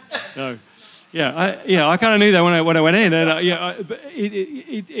 Is it? No. I kind of knew that when I went in, and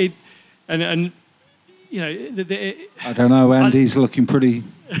I don't know. Andy's looking pretty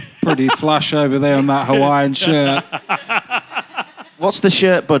flush over there on that Hawaiian shirt. What's the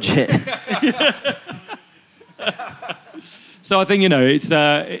shirt budget? So I think it's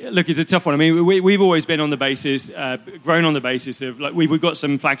a tough one. I mean, we've always been on the basis, grown on the basis of like we've got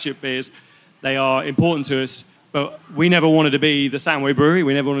some flagship beers. They are important to us. But we never wanted to be the Soundwave Brewery.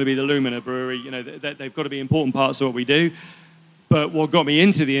 We never wanted to be the Lumina Brewery. They've got to be important parts of what we do. But what got me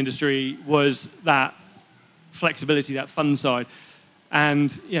into the industry was that flexibility, that fun side. And,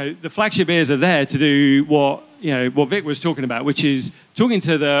 the flagship beers are there to do what Vic was talking about, which is talking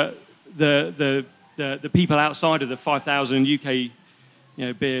to the people outside of the 5,000 UK,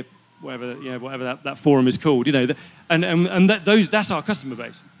 beer, whatever that forum is called, that's our customer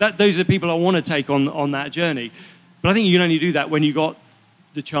base. Those are the people I want to take on that journey. But I think you can only do that when you got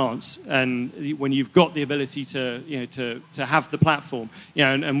the chance and when you've got the ability to have the platform.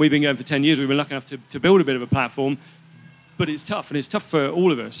 And we've been going for 10 years. We've been lucky enough to build a bit of a platform, but it's tough, and it's tough for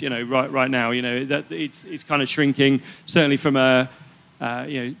all of us. Right now, that it's kind of shrinking. Certainly from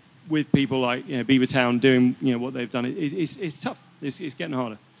with people like Beavertown doing what they've done, it's tough. It's getting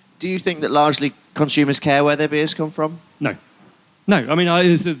harder. Do you think that largely consumers care where their beers come from? No. I mean,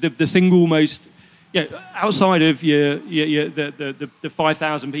 it's the single most, outside of the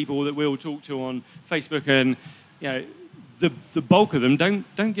 5,000 people that we all talk to on Facebook, and the bulk of them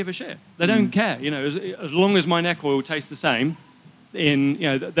don't give a shit. They don't care. As long as my neck oil tastes the same, then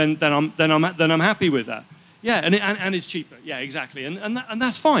I'm happy with that. Yeah, and it's cheaper. Yeah, exactly. And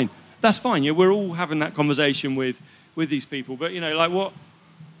that's fine. That's fine. We're all having that conversation with these people. But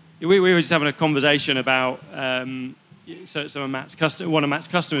we were just having a conversation about one of Matt's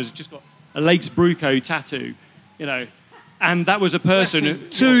customers just got a Lakes Bruco tattoo, and that was a person.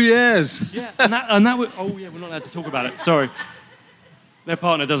 2 years. Yeah, and that was. Oh yeah, we're not allowed to talk about it. Sorry, their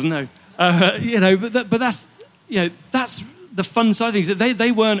partner doesn't know. But that's that's the fun side of things.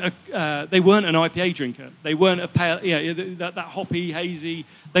 They weren't an IPA drinker. They weren't a pale. That hoppy, hazy.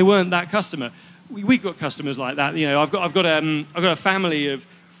 They weren't that customer. We've got customers like that. I've got a family of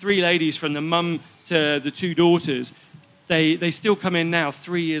 3 ladies, from the mum to the 2 daughters. They still come in now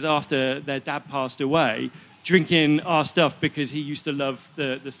 3 years after their dad passed away, drinking our stuff because he used to love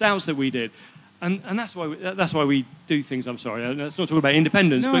the stouts that we did, and that's why we do things. I'm sorry, let's not talk about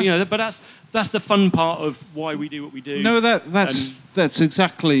independence, no. but that's the fun part of why we do what we do. No, that's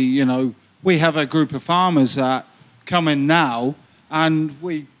exactly. We have a group of farmers that come in now, and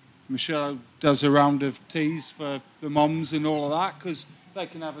Michelle does a round of teas for the mums and all of that because they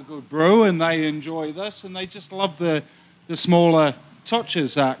can have a good brew and they enjoy this, and they just love the smaller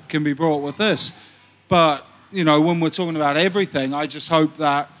touches that can be brought with this. But, when we're talking about everything, I just hope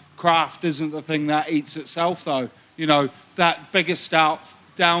that craft isn't the thing that eats itself, though. That biggest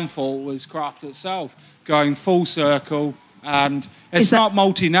downfall is craft itself, going full circle. And it's not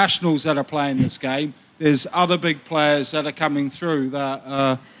multinationals that are playing this game. There's other big players that are coming through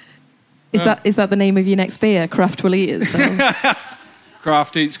that... Is that the name of your next beer? Craft will eat it. So.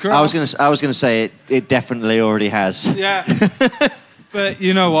 Craft eats craft. I was gonna say it definitely already has. Yeah, but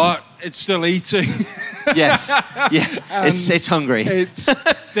you know what? It's still eating. Yes, yeah, it's hungry.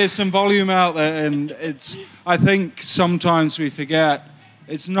 There's some volume out there, and I think sometimes we forget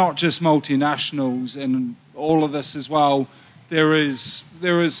it's not just multinationals and all of this as well. There is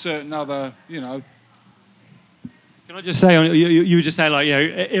certain other Can I just say, you were just saying, like,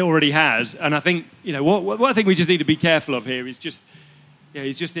 it already has. And I think, what I think we just need to be careful of here is just,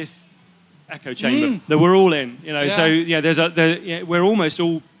 it's just this echo chamber that we're all in, So, we're almost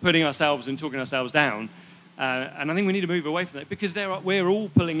all putting ourselves and talking ourselves down. And I think we need to move away from that because we're all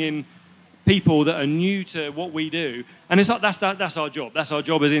pulling in people that are new to what we do. And it's like, that's our job. That's our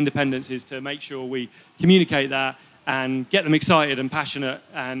job as independents, is to make sure we communicate that and get them excited and passionate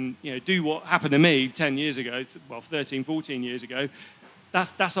and do what happened to me 10 years ago, 13, 14 years ago.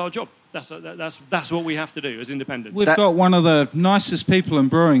 That's our job. That's what we have to do as independents. We've got one of the nicest people in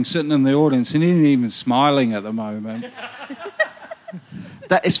brewing sitting in the audience, and he isn't even smiling at the moment.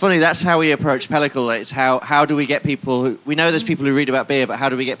 It's funny, that's how we approach Pellicle. It's how do we get people who... We know there's people who read about beer, but how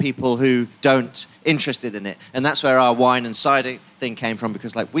do we get people who don't interested in it? And that's where our wine and cider thing came from,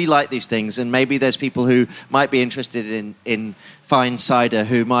 because we like these things, and maybe there's people who might be interested in fine cider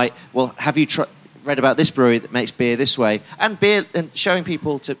who might... Well, have you read about this brewery that makes beer this way? And beer, and showing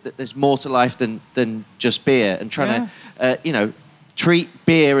people that there's more to life than just beer, and trying to, treat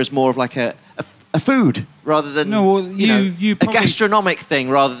beer as more of like a food rather than a gastronomic thing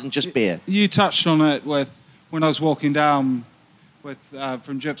rather than just beer. You touched on it when I was walking down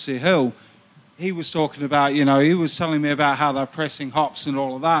from Gypsy Hill. He was talking about, he was telling me about how they're pressing hops and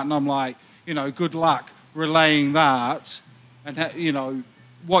all of that, and I'm like, good luck relaying that, and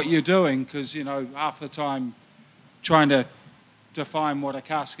what you're doing, because half the time trying to define what a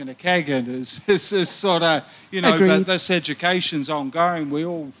cask and a keg is sort of Agreed. But this education's ongoing. We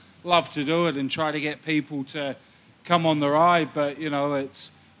all love to do it and try to get people to come on the ride, but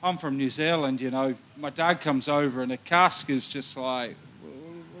I'm from New Zealand. My dad comes over and a cask is just like,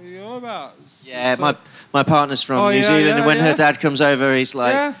 what are you all about? My partner's from New Zealand, and when her dad comes over, he's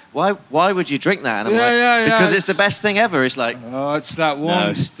like, why would you drink that? And I'm because it's the best thing ever. It's like, oh, it's that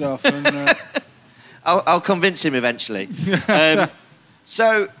warm stuff. And, I'll convince him eventually.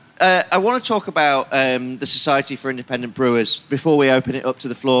 So I want to talk about the Society for Independent Brewers before we open it up to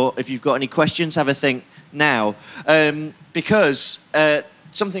the floor. If you've got any questions, have a think now. Because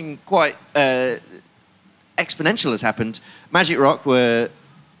something quite exponential has happened. Magic Rock were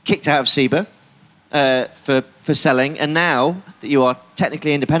kicked out of SIBA for selling, and now that you are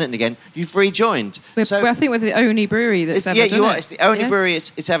technically independent again, you've rejoined. I think we're the only brewery that's ever done it. Yeah, you are. It's the only brewery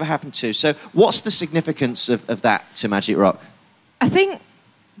it's ever happened to. So what's the significance of that to Magic Rock? I think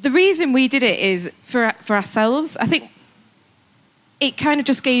the reason we did it is for ourselves. I think it kind of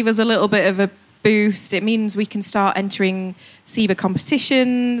just gave us a little bit of a boost. It means we can start entering SIBA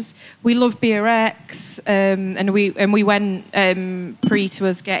competitions. We love BRX, and we went pre to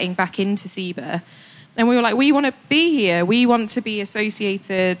us getting back into SIBA. And we were like, we want to be here. We want to be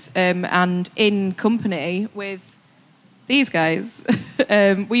associated and in company with these guys.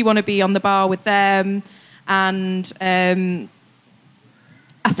 We want to be on the bar with them. And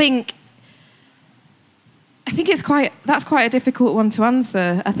I think that's quite a difficult one to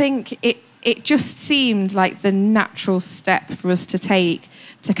answer. I think it just seemed like the natural step for us to take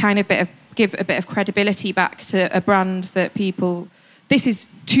to kind of give a bit of credibility back to a brand that people... This is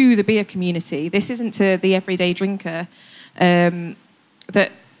to the beer community. This isn't to the everyday drinker. That,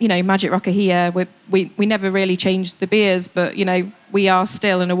 Magic Rock are here. We never really changed the beers, but, we are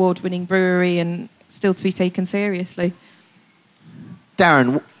still an award-winning brewery and still to be taken seriously.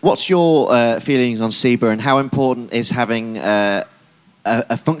 Darren, what's your feelings on SIBA, and how important is having a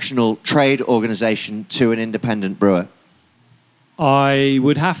functional trade organisation to an independent brewer? I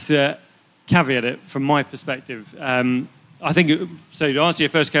would have to caveat it from my perspective. I think, so to answer your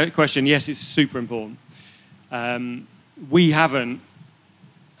first question, yes, it's super important. We haven't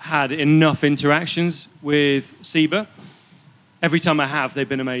had enough interactions with SIBA. Every time I have, they've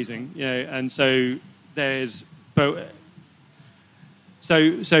been amazing. And so there's...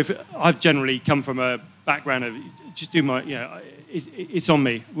 So I've generally come from a background of just do my, it's on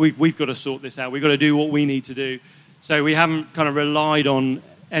me. We've got to sort this out. We've got to do what we need to do. So we haven't kind of relied on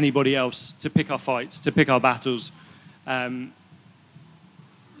anybody else to pick our fights, to pick our battles.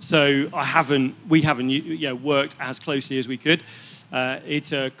 So we haven't worked as closely as we could.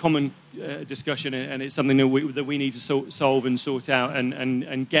 It's a common discussion, and it's something that we need to solve and sort out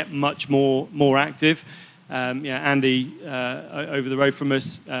and get much more active. Andy over the road from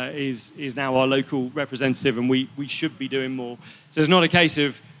us is now our local representative, and we should be doing more. So it's not a case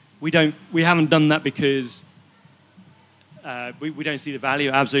of we haven't done that because we don't see the value.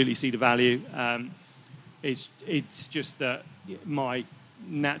 Absolutely see the value. It's just that my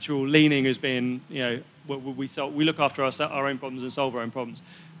natural leaning has been we look after our own problems and solve our own problems.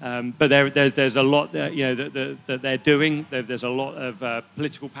 But there's a lot that, that they're doing. There's a lot of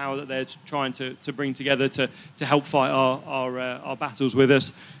political power that they're trying to bring together to help fight our battles with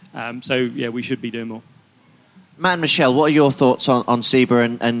us. So we should be doing more. Matt and Michelle, what are your thoughts on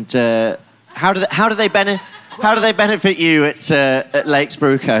CEBA and how do they benefit you at Lakes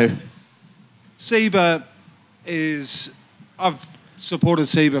Brew Co? CEBA is... I've supported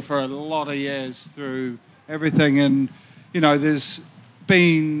CEBA for a lot of years through everything, and there's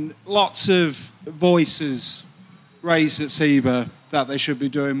been lots of voices raised at CEBA that they should be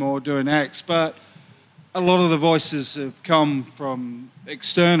doing more, doing X, but a lot of the voices have come from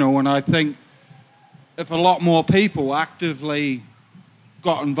external, and I think if a lot more people actively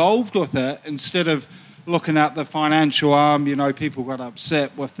got involved with it, instead of looking at the financial arm, people got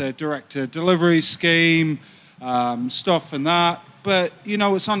upset with their direct-to-delivery scheme, stuff and that. But,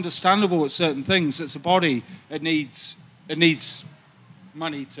 it's understandable with certain things. It's a body. It needs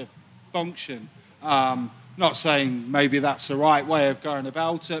money to function. Not saying maybe that's the right way of going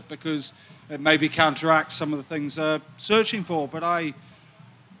about it, because it maybe counteracts some of the things they're searching for. But I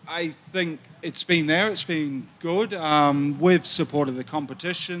think it's been there. It's been good. We've supported the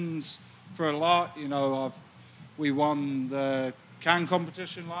competitions for a lot. We won the can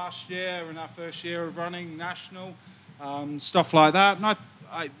competition last year in our first year of running national, stuff like that. And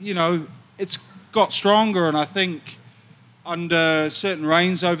I it's got stronger, and I think under certain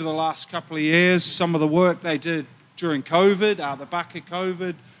reins over the last couple of years, some of the work they did during COVID, out the back of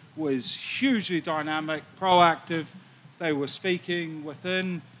COVID, was hugely dynamic, proactive. They were speaking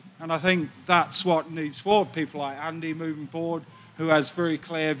within, and I think that's what needs forward. People like Andy moving forward, who has very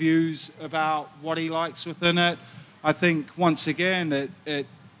clear views about what he likes within it. I think, once again, it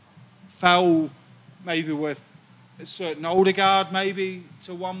fell maybe with a certain older guard, maybe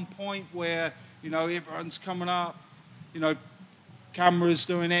to one point where, everyone's coming up, cameras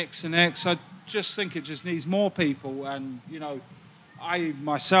doing X and X. I just think it just needs more people. And, I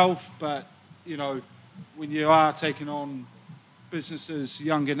myself, but, when you are taking on businesses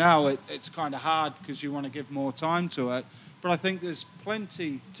younger now, it's kind of hard because you want to give more time to it. But I think there's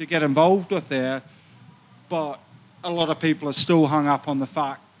plenty to get involved with there. But a lot of people are still hung up on the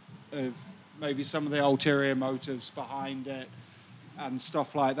fact of maybe some of the ulterior motives behind it and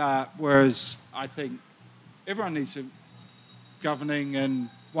stuff like that. Whereas I think everyone needs to governing, and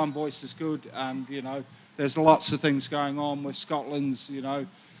one voice is good. And, there's lots of things going on with Scotland's,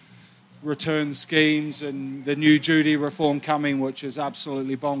 return schemes and the new duty reform coming, which is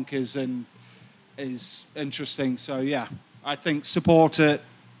absolutely bonkers and is interesting. So, I think support it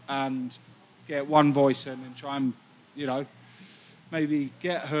and get one voice in and try and, maybe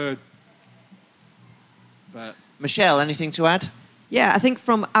get heard. But Michelle, anything to add? Yeah, I think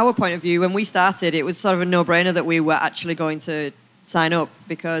from our point of view, when we started, it was sort of a no-brainer that we were actually going to sign up,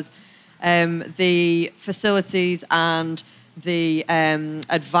 because the facilities and the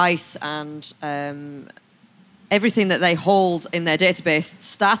advice and everything that they hold in their database,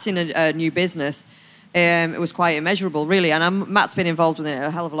 starting a new business, it was quite immeasurable, really. And Matt's been involved with it a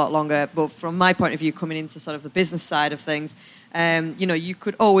hell of a lot longer, but from my point of view, coming into sort of the business side of things, you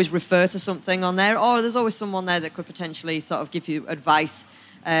could always refer to something on there, or there's always someone there that could potentially sort of give you advice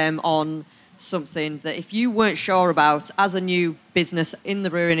on something that if you weren't sure about as a new business in the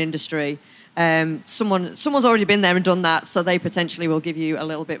brewing industry, someone's already been there and done that, so they potentially will give you a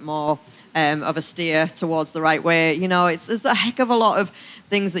little bit more of a steer towards the right way. There's a heck of a lot of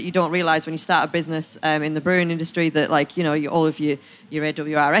things that you don't realise when you start a business in the brewing industry, that all of your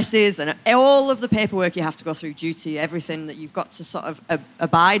AWRSs and all of the paperwork you have to go through, duty, everything that you've got to sort of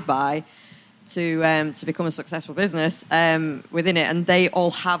abide by to become a successful business within it, and they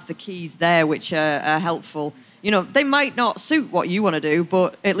all have the keys there which are helpful. They might not suit what you want to do,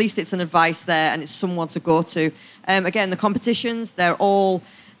 but at least it's an advice there and it's someone to go to. Again, the competitions, they're all,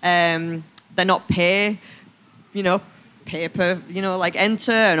 they're not pay per, like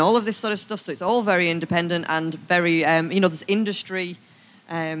enter and all of this sort of stuff. So it's all very independent and very, there's industry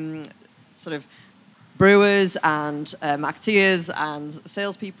sort of brewers and marketeers and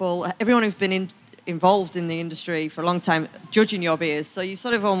salespeople, everyone who's been involved in the industry for a long time judging your beers. So you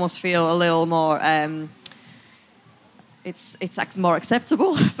sort of almost feel a little more... It's more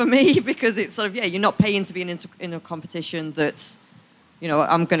acceptable for me, because it's sort of, you're not paying to be in a competition that's,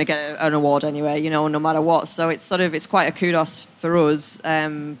 I'm going to get an award anyway, no matter what. So it's sort of, it's quite a kudos for us.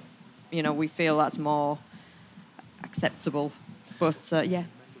 We feel that's more acceptable. But,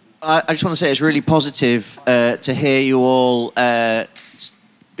 I just want to say it's really positive to hear you all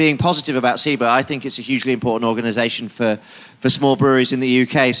being positive about SIBA, I think it's a hugely important organisation for small breweries in the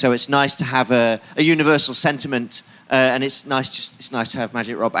UK. So it's nice to have a universal sentiment, and it's nice to have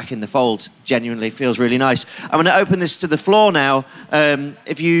Magic Rock back in the fold. Genuinely feels really nice. I'm going to open this to the floor now.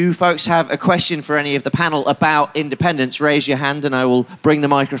 If you folks have a question for any of the panel about independence, raise your hand and I will bring the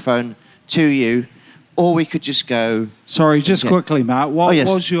microphone to you. Or we could just go... Sorry, just quickly, Matt. What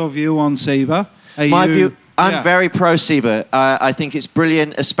was your view on SIBA? View... I'm very pro-SIBA. I think it's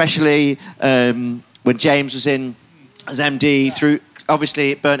brilliant, especially when James was in as MD through...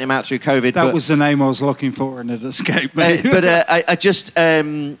 Obviously, it burnt him out through COVID. That was the name I was looking for and it escaped me. I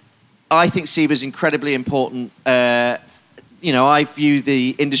think SIBA is incredibly important. I view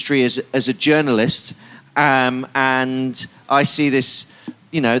the industry as a journalist, and I see this,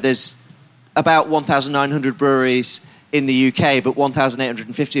 there's about 1,900 breweries in the UK, but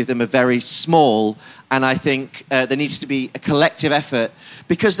 1,850 of them are very small. And I think there needs to be a collective effort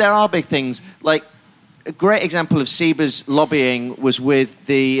because there are big things. Like a great example of SIBA's lobbying was with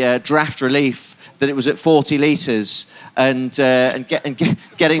the draft relief, that it was at 40 litres and getting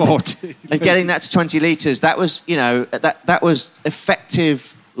that to 20 litres. That was that was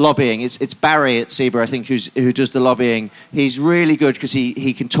effective lobbying. It's Barry at SIBA, I think, who does the lobbying. He's really good because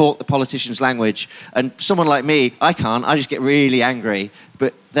he can talk the politician's language. And someone like me, I can't. I just get really angry.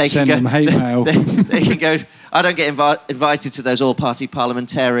 But they Send can go. Them hate mail. They can go. I don't get invited to those all-party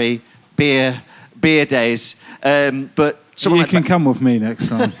parliamentary beer days. But someone can come with me next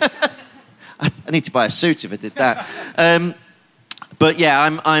time. I need to buy a suit if I did that. But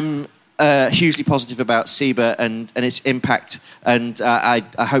yeah, I'm hugely positive about SIBA and its impact, and I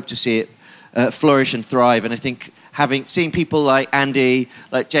hope to see it flourish and thrive. And I think seeing people like Andy,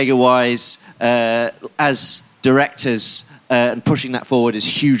 like Jager Wise, as directors and pushing that forward is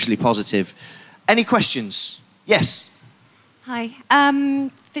hugely positive. Any questions? Yes. Hi.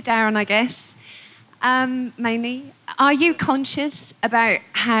 For Darren, I guess. Mainly, are you conscious about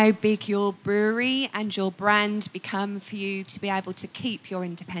how big your brewery and your brand become for you to be able to keep your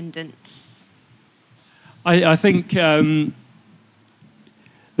independence? I think the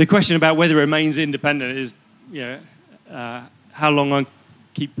question about whether it remains independent is, how long I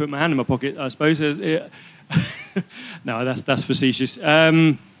keep putting my hand in my pocket, I suppose. No, that's facetious.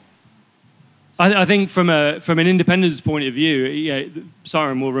 I think from an independence point of view,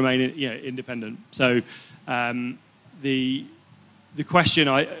 Siren will remain independent. So the question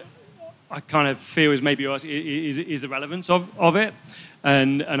I kind of feel is maybe is the relevance of it,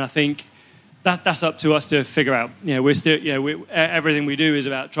 and I think that's up to us to figure out. We're still everything we do is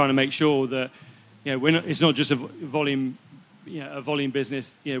about trying to make sure that it's not just a volume. A volume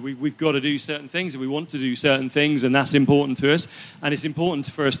business, we've got to do certain things and we want to do certain things, and that's important to us. And it's important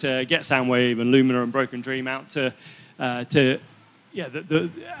for us to get Soundwave and Lumina and Broken Dream out to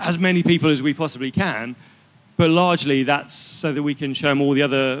as many people as we possibly can. But largely, that's so that we can show them all the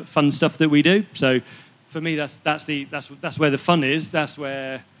other fun stuff that we do. So, for me, that's where the fun is. That's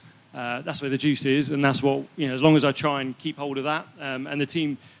where the juice is, and that's what As long as I try and keep hold of that, and the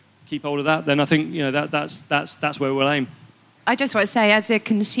team keep hold of that, then I think that's where we'll aim. I just want to say, as a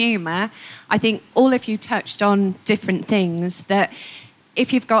consumer, I think all of you touched on different things, that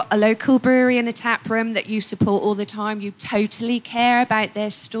if you've got a local brewery and a tap room that you support all the time, you totally care about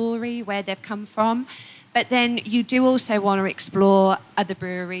their story, where they've come from. But then you do also want to explore other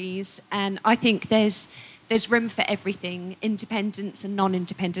breweries. And I think there's room for everything, independence and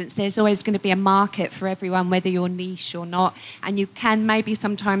non-independence. There's always going to be a market for everyone, whether you're niche or not. And you can maybe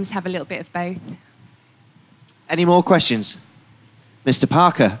sometimes have a little bit of both. Any more questions? Mr.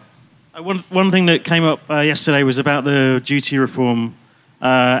 Parker. One thing that came up yesterday was about the duty reform.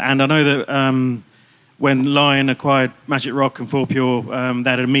 And I know that when Lion acquired Magic Rock and 4Pure, that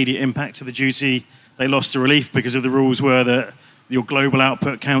had an immediate impact to the duty. They lost the relief because of the rules were that your global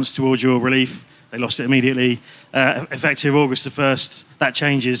output counts towards your relief. They lost it immediately. Effective August the 1st, that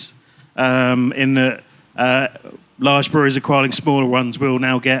changes in that large breweries acquiring smaller ones will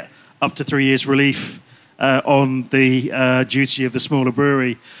now get up to 3 years relief on the duty of the smaller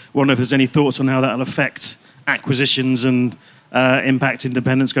brewery. Wonder if there's any thoughts on how that will affect acquisitions and impact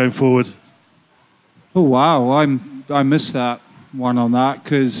independence going forward. Oh wow, I missed that one on that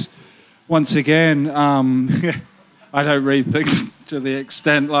because once again, I don't read things to the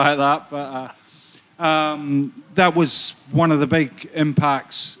extent like that, but that was one of the big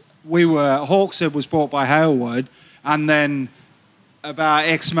impacts. Hawkshead was bought by Halewood, and then about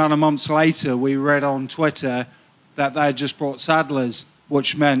X amount of months later, we read on Twitter that they had just brought Sadler's,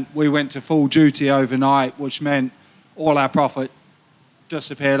 which meant we went to full duty overnight, which meant all our profit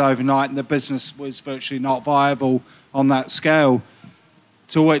disappeared overnight and the business was virtually not viable on that scale.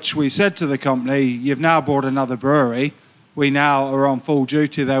 To which we said to the company, you've now bought another brewery. We now are on full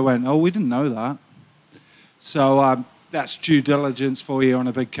duty. They went, oh, we didn't know that. So that's due diligence for you on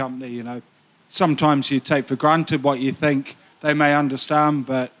a big company, you know. Sometimes you take for granted what you think they may understand,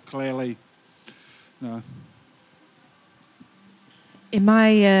 but clearly, no. In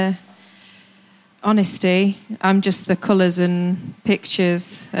my honesty, I'm just the colours and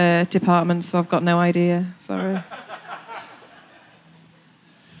pictures department, so I've got no idea. Sorry.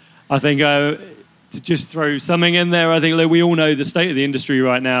 I think to just throw something in there, I think look, we all know the state of the industry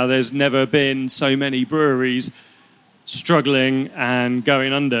right now. There's never been so many breweries struggling and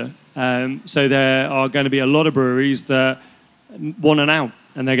going under. So there are going to be a lot of breweries that want an out,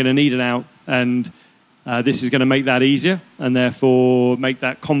 and they're going to need an out. And this is going to make that easier, and therefore make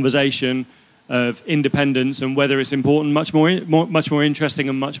that conversation of independence and whether it's important much more interesting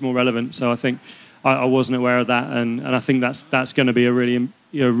and much more relevant. So I think I wasn't aware of that, and I think that's going to be a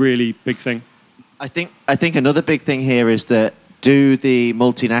really big thing. I think another big thing here is that do the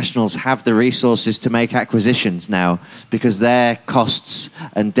multinationals have the resources to make acquisitions now? Because their costs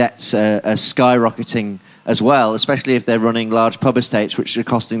and debts are skyrocketing as well, especially if they're running large pub estates, which are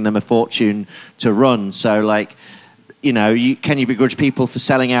costing them a fortune to run. So, like, you know, can you begrudge people for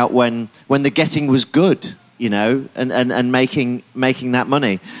selling out when the getting was good, you know, and making that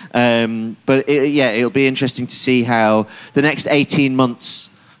money? But it'll be interesting to see how the next 18 months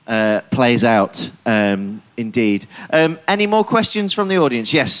plays out, indeed. Any more questions from the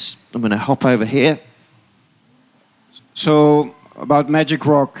audience? Yes, I'm going to hop over here. So, about Magic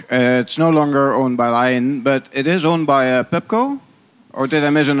Rock, it's no longer owned by Lion, but it is owned by Pepco? Or did I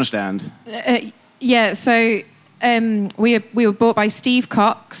misunderstand? Yeah, so we were bought by Steve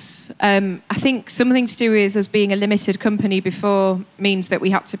Cox. I think something to do with us being a limited company before means that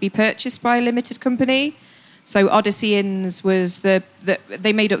we had to be purchased by a limited company. So Odyssey Inns was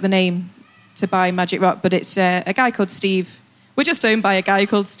they made up the name to buy Magic Rock, but it's a guy called Steve. We're just owned by a guy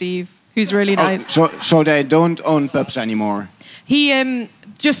called Steve, who's really nice. So they don't own pubs anymore? He,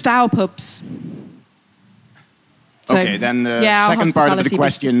 just our pubs. So, okay, then the second part of the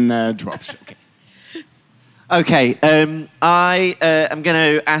question drops. Okay, I am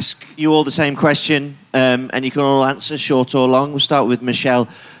going to ask you all the same question, and you can all answer short or long. We'll start with Michelle.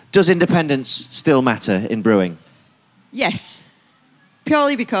 Does independence still matter in brewing? Yes.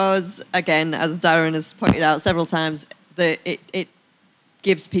 Purely because, again, as Darren has pointed out several times, it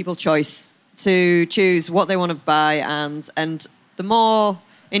gives people choice to choose what they want to buy, and the more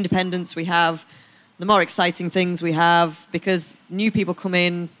independence we have, the more exciting things we have, because new people come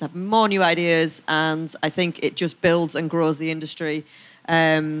in, have more new ideas, and I think it just builds and grows the industry,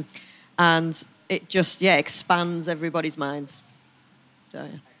 and it just expands everybody's minds. So,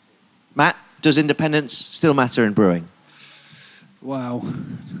 yeah. Matt, does independence still matter in brewing? Wow.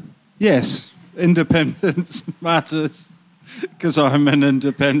 Yes, independence matters because I'm an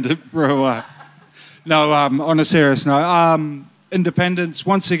independent brewer. No, on a serious note, independence,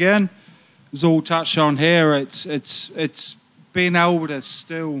 once again, is all touched on here. It's being able to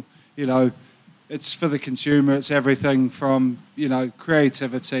still, you know, it's for the consumer. It's everything from, you know,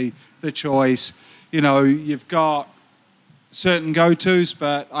 creativity, the choice. You know, you've got certain go-tos,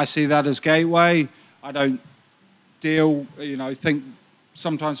 but I see that as gateway. I don't think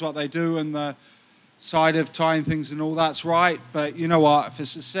sometimes what they do and the side of tying things and all that's right, but you know what, if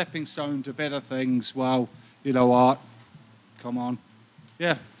it's a stepping stone to better things, well, you know what, come on.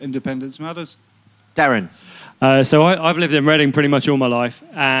 Yeah, independence matters. Darren? So I've lived in Reading pretty much all my life,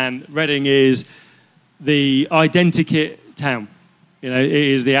 and Reading is the identikit town. You know, it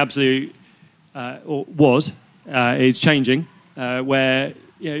is the absolute, or was, it's changing, where,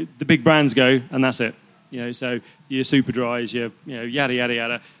 you know, the big brands go, and that's it. You know, so your Superdrys, your, you know, yada, yada,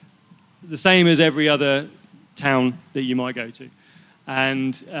 yada. The same as every other town that you might go to.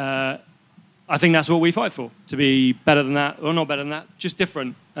 And I think that's what we fight for, to be better than that, or not better than that, just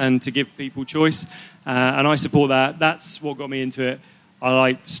different, and to give people choice. And I support that. That's what got me into it. I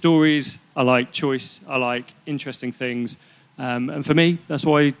like stories, I like choice, I like interesting things. And for me, that's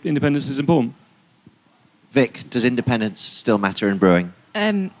why independence is important. Vic, does independence still matter in brewing?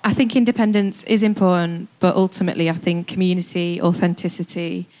 I think independence is important, but ultimately I think community,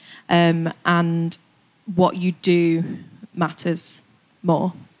 authenticity, and what you do matters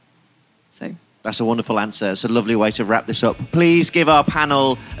more. So that's a wonderful answer. It's a lovely way to wrap this up. Please give our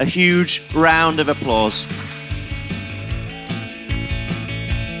panel a huge round of applause.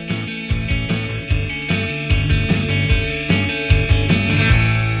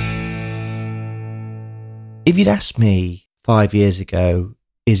 If you'd asked me 5 years ago,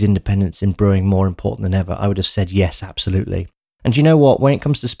 is independence in brewing more important than ever, I would have said yes, absolutely. And you know what? When it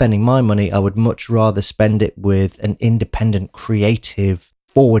comes to spending my money, I would much rather spend it with an independent, creative,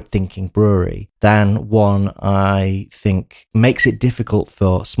 forward-thinking brewery than one I think makes it difficult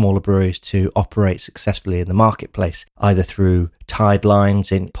for smaller breweries to operate successfully in the marketplace, either through tied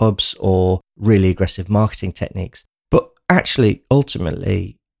lines in pubs or really aggressive marketing techniques. But actually,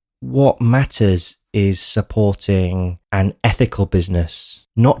 ultimately, what matters is supporting an ethical business,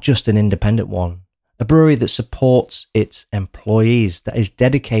 not just an independent one. A brewery that supports its employees, that is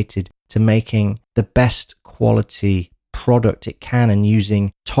dedicated to making the best quality product it can and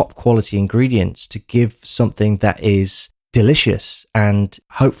using top quality ingredients to give something that is delicious and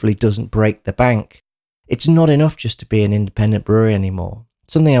hopefully doesn't break the bank. It's not enough just to be an independent brewery anymore.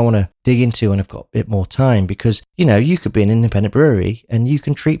 Something I want to dig into when I've got a bit more time, because, you know, you could be an independent brewery and you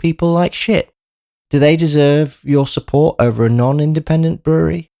can treat people like shit. Do they deserve your support over a non-independent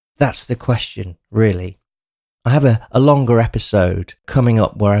brewery? That's the question, really. I have a longer episode coming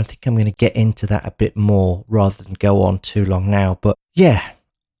up where I think I'm going to get into that a bit more rather than go on too long now. But yeah,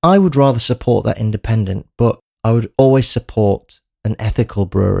 I would rather support that independent, but I would always support an ethical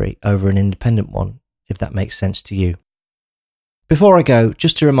brewery over an independent one, if that makes sense to you. Before I go,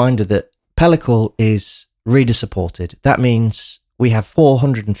 just a reminder that Pellicle is reader supported. That means we have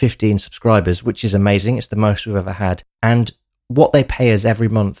 415 subscribers, which is amazing. It's the most we've ever had. And what they pay us every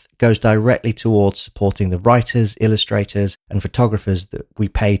month goes directly towards supporting the writers, illustrators, and photographers that we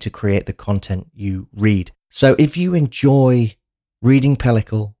pay to create the content you read. So if you enjoy reading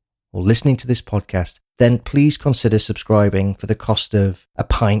Pellicle or listening to this podcast, then please consider subscribing for the cost of a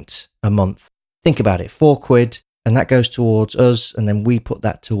pint a month. Think about it, £4, and that goes towards us, and then we put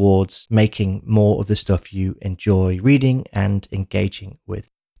that towards making more of the stuff you enjoy reading and engaging with.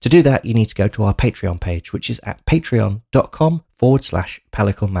 To do that, you need to go to our Patreon page, which is at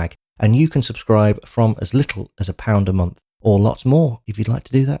patreon.com/PellicleMag. And you can subscribe from as little as £1 a month, or lots more. If you'd like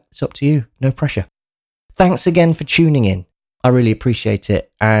to do that, it's up to you. No pressure. Thanks again for tuning in. I really appreciate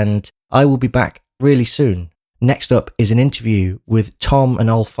it. And I will be back really soon. Next up is an interview with Tom and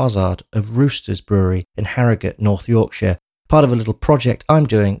Ol Fozzard of Roosters Brewery in Harrogate, North Yorkshire, part of a little project I'm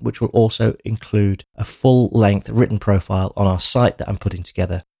doing, which will also include a full-length written profile on our site that I'm putting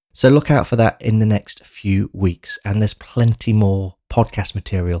together. So look out for that in the next few weeks, and there's plenty more podcast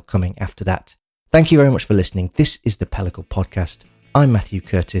material coming after that. Thank you very much for listening. This is the Pellicle Podcast. I'm Matthew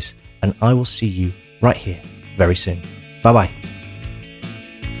Curtis, and I will see you right here very soon. Bye-bye.